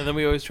 stupid. And then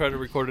we always try to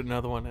record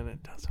another one, and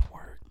it doesn't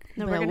work.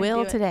 No, But we're it gonna will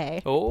do it.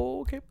 today.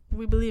 Oh, okay.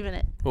 We believe in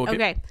it. Okay.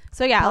 Okay.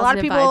 So yeah, a lot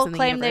of Positive vibes people in the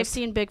claim they've universe.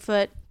 seen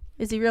Bigfoot.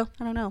 Is he real?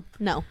 I don't know.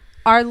 No.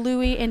 Are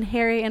Louis and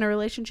Harry in a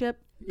relationship?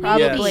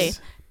 Probably.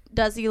 Yes.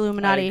 Does the I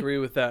Illuminati? agree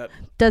with that.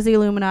 Does the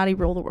Illuminati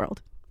rule the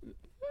world?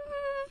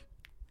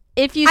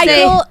 If you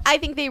say, I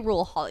think they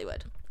rule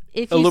Hollywood.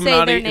 if you Illuminati,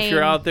 say their name, if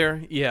you're out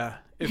there, yeah.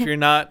 If you're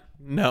not,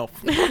 no.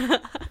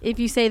 if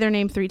you say their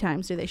name 3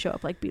 times, do they show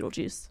up like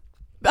Beetlejuice?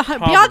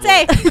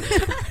 Beyonce.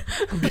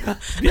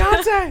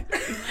 Beyonce.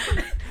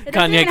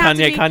 Kanye.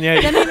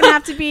 It doesn't even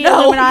have to be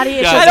No. Illuminati.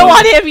 It's Yeah, just I don't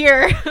like- want him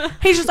here.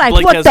 He's just like,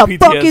 Blake what has the PTSD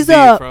fuck is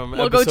up? From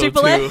We'll go episode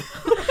Chick-fil-A.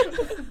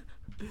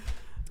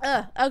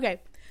 2. Okay.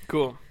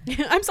 Cool.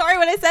 I'm sorry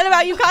what I said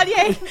about you,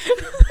 Kanye.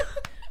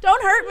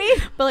 Don't hurt me.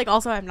 But like,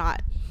 also, I'm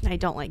not. I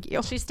don't like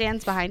you. She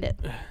stands behind it.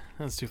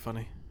 That's too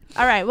funny.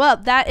 All right. Well,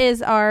 that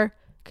is our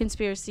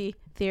conspiracy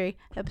theory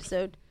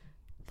episode.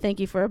 Thank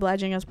you for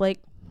obliging us, Blake.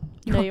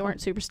 You know you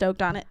weren't super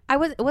stoked on it.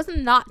 It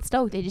wasn't not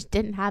stoked. They just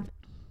didn't have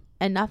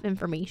enough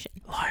information.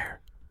 Liar.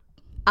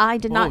 I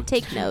did Whoa, not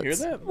take did you hear notes.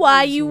 that?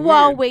 Why That's you weird.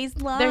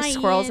 always lying? There's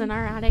squirrels in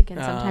our attic,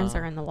 and sometimes Oh.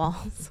 they're in the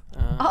walls.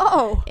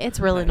 Oh, It's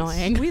really Nice.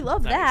 annoying. we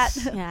love Nice.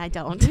 that. Yeah, I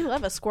don't. We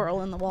love a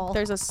squirrel in the wall.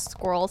 There's a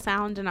squirrel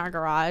sound in our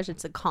garage.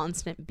 It's a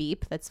constant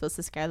beep that's supposed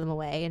to scare them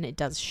away, and it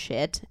does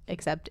shit,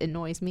 except it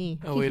annoys me.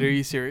 Oh, wait, are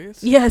you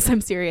serious? Yes,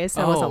 I'm serious.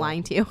 I Oh. wasn't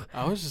lying to you.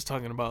 I was just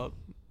talking about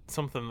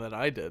something that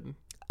I did.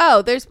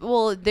 Oh, there's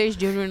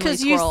genuinely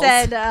because you squirrels.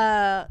 said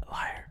Liar.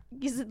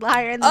 you said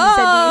liar, and then you said,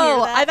 "Do you hear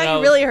Oh, that?" I thought No.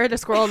 you really heard a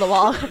squirrel in the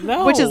wall,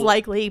 No. which is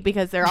likely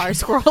because there are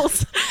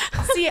squirrels.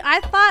 See, I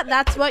thought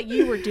that's what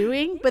you were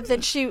doing, but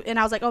then and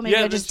I was like, oh, maybe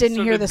Yeah, I just then she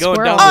didn't hear the started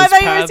going squirrel. down Oh, I this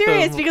thought you were path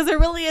serious of- because there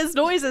really is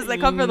noises that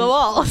come from the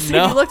walls.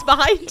 No. You looked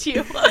behind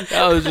you.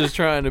 I was just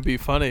trying to be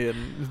funny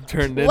and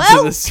turned into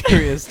Well. the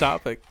serious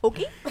topic.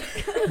 Okay,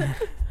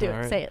 do it. All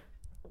right. Say it.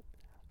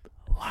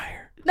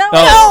 Liar. No,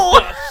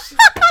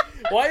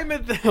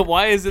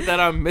 Why is it that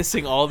I'm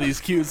missing all these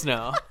cues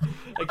now?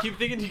 I keep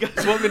thinking you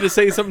guys want me to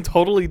say something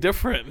totally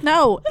different.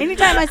 no.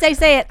 Anytime I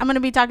say it, I'm gonna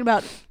be talking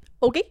about.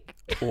 Okay.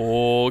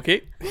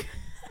 Okay.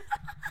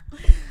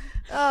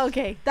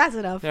 Okay, that's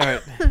enough. All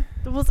right.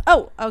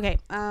 Okay.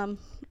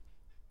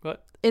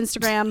 What?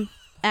 Instagram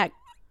at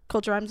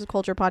Culture Rhymes with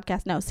Culture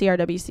Podcast. No,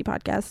 CRWC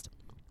Podcast.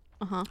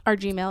 Our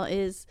Gmail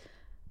is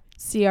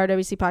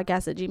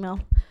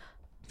crwcpodcast@gmail.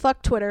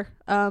 Fuck Twitter.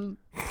 For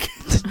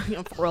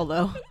real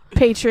though.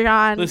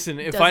 Patreon. Listen,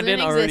 if Doesn't I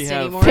didn't already exist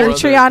have anymore. 4 other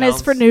Patreon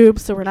is for accounts- noobs,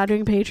 so we're not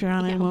doing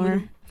Patreon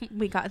anymore.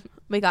 We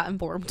got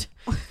informed.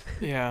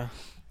 Yeah.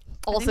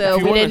 Also, If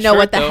you we want a didn't know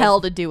what shirt, the though,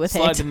 hell to do with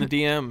Slide it. in the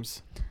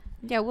DMs.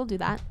 Yeah, we'll do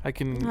that. I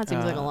can That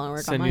seems like a lot of work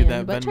on send my you end,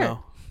 that but Venmo.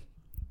 sure.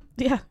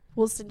 Yeah,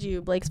 we'll send you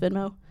Blake's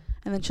Venmo,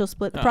 and then she'll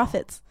split the Oh.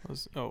 profits.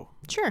 Oh,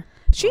 Sure.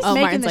 She's Oh,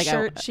 making Martin's the like,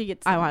 shirt. She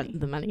gets. I the want money.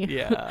 the money.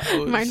 yeah. I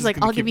was Martin's just like,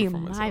 gonna I'll give keep it you for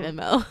my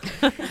myself.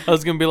 Venmo. I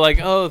was gonna be like,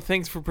 oh,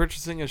 thanks for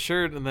purchasing a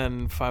shirt, and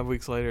then 5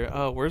 weeks later,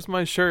 oh, where's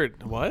my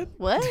shirt? What?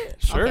 What?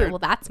 Shirt. Okay, well,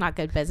 that's not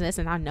good business,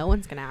 and now no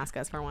one's going to ask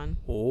us for one.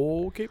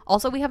 Okay.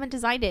 Also, we haven't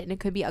designed it, and it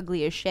could be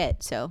ugly as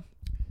shit, so.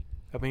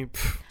 I mean,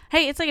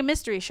 Hey, it's like a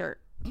mystery shirt.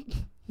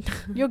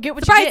 You'll get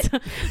what Surprise! you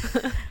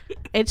get.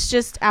 It's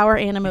just our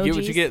animojis. you get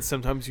what you get.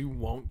 Sometimes you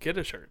won't get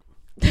a shirt.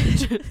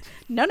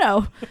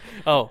 No.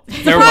 Oh,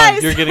 never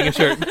mind. You're getting a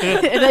shirt.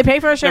 If they pay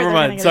for a shirt, Never they're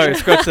mind. gonna Sorry, get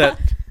scratch that.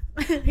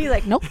 a shirt. He's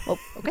like, nope. Oh,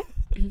 okay.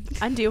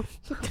 Undo.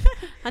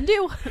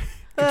 Undo.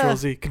 Control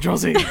Z. Control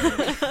Z.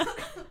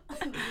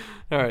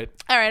 All right.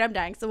 All right, I'm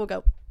dying, so we'll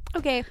go.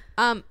 Okay.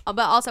 But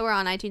also we're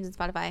on iTunes and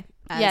Spotify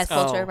as Yes.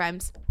 Culture Oh.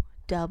 Rhymes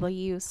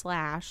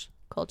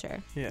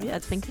W/culture. Yeah.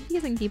 That's been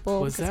confusing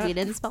people Was because we that-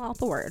 didn't spell out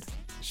the word.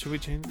 Should we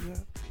change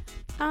that?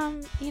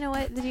 You know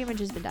what? The damage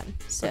has been done,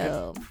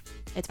 so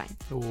it's fine.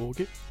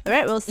 Okay. All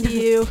right, we'll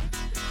see you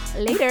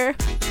later.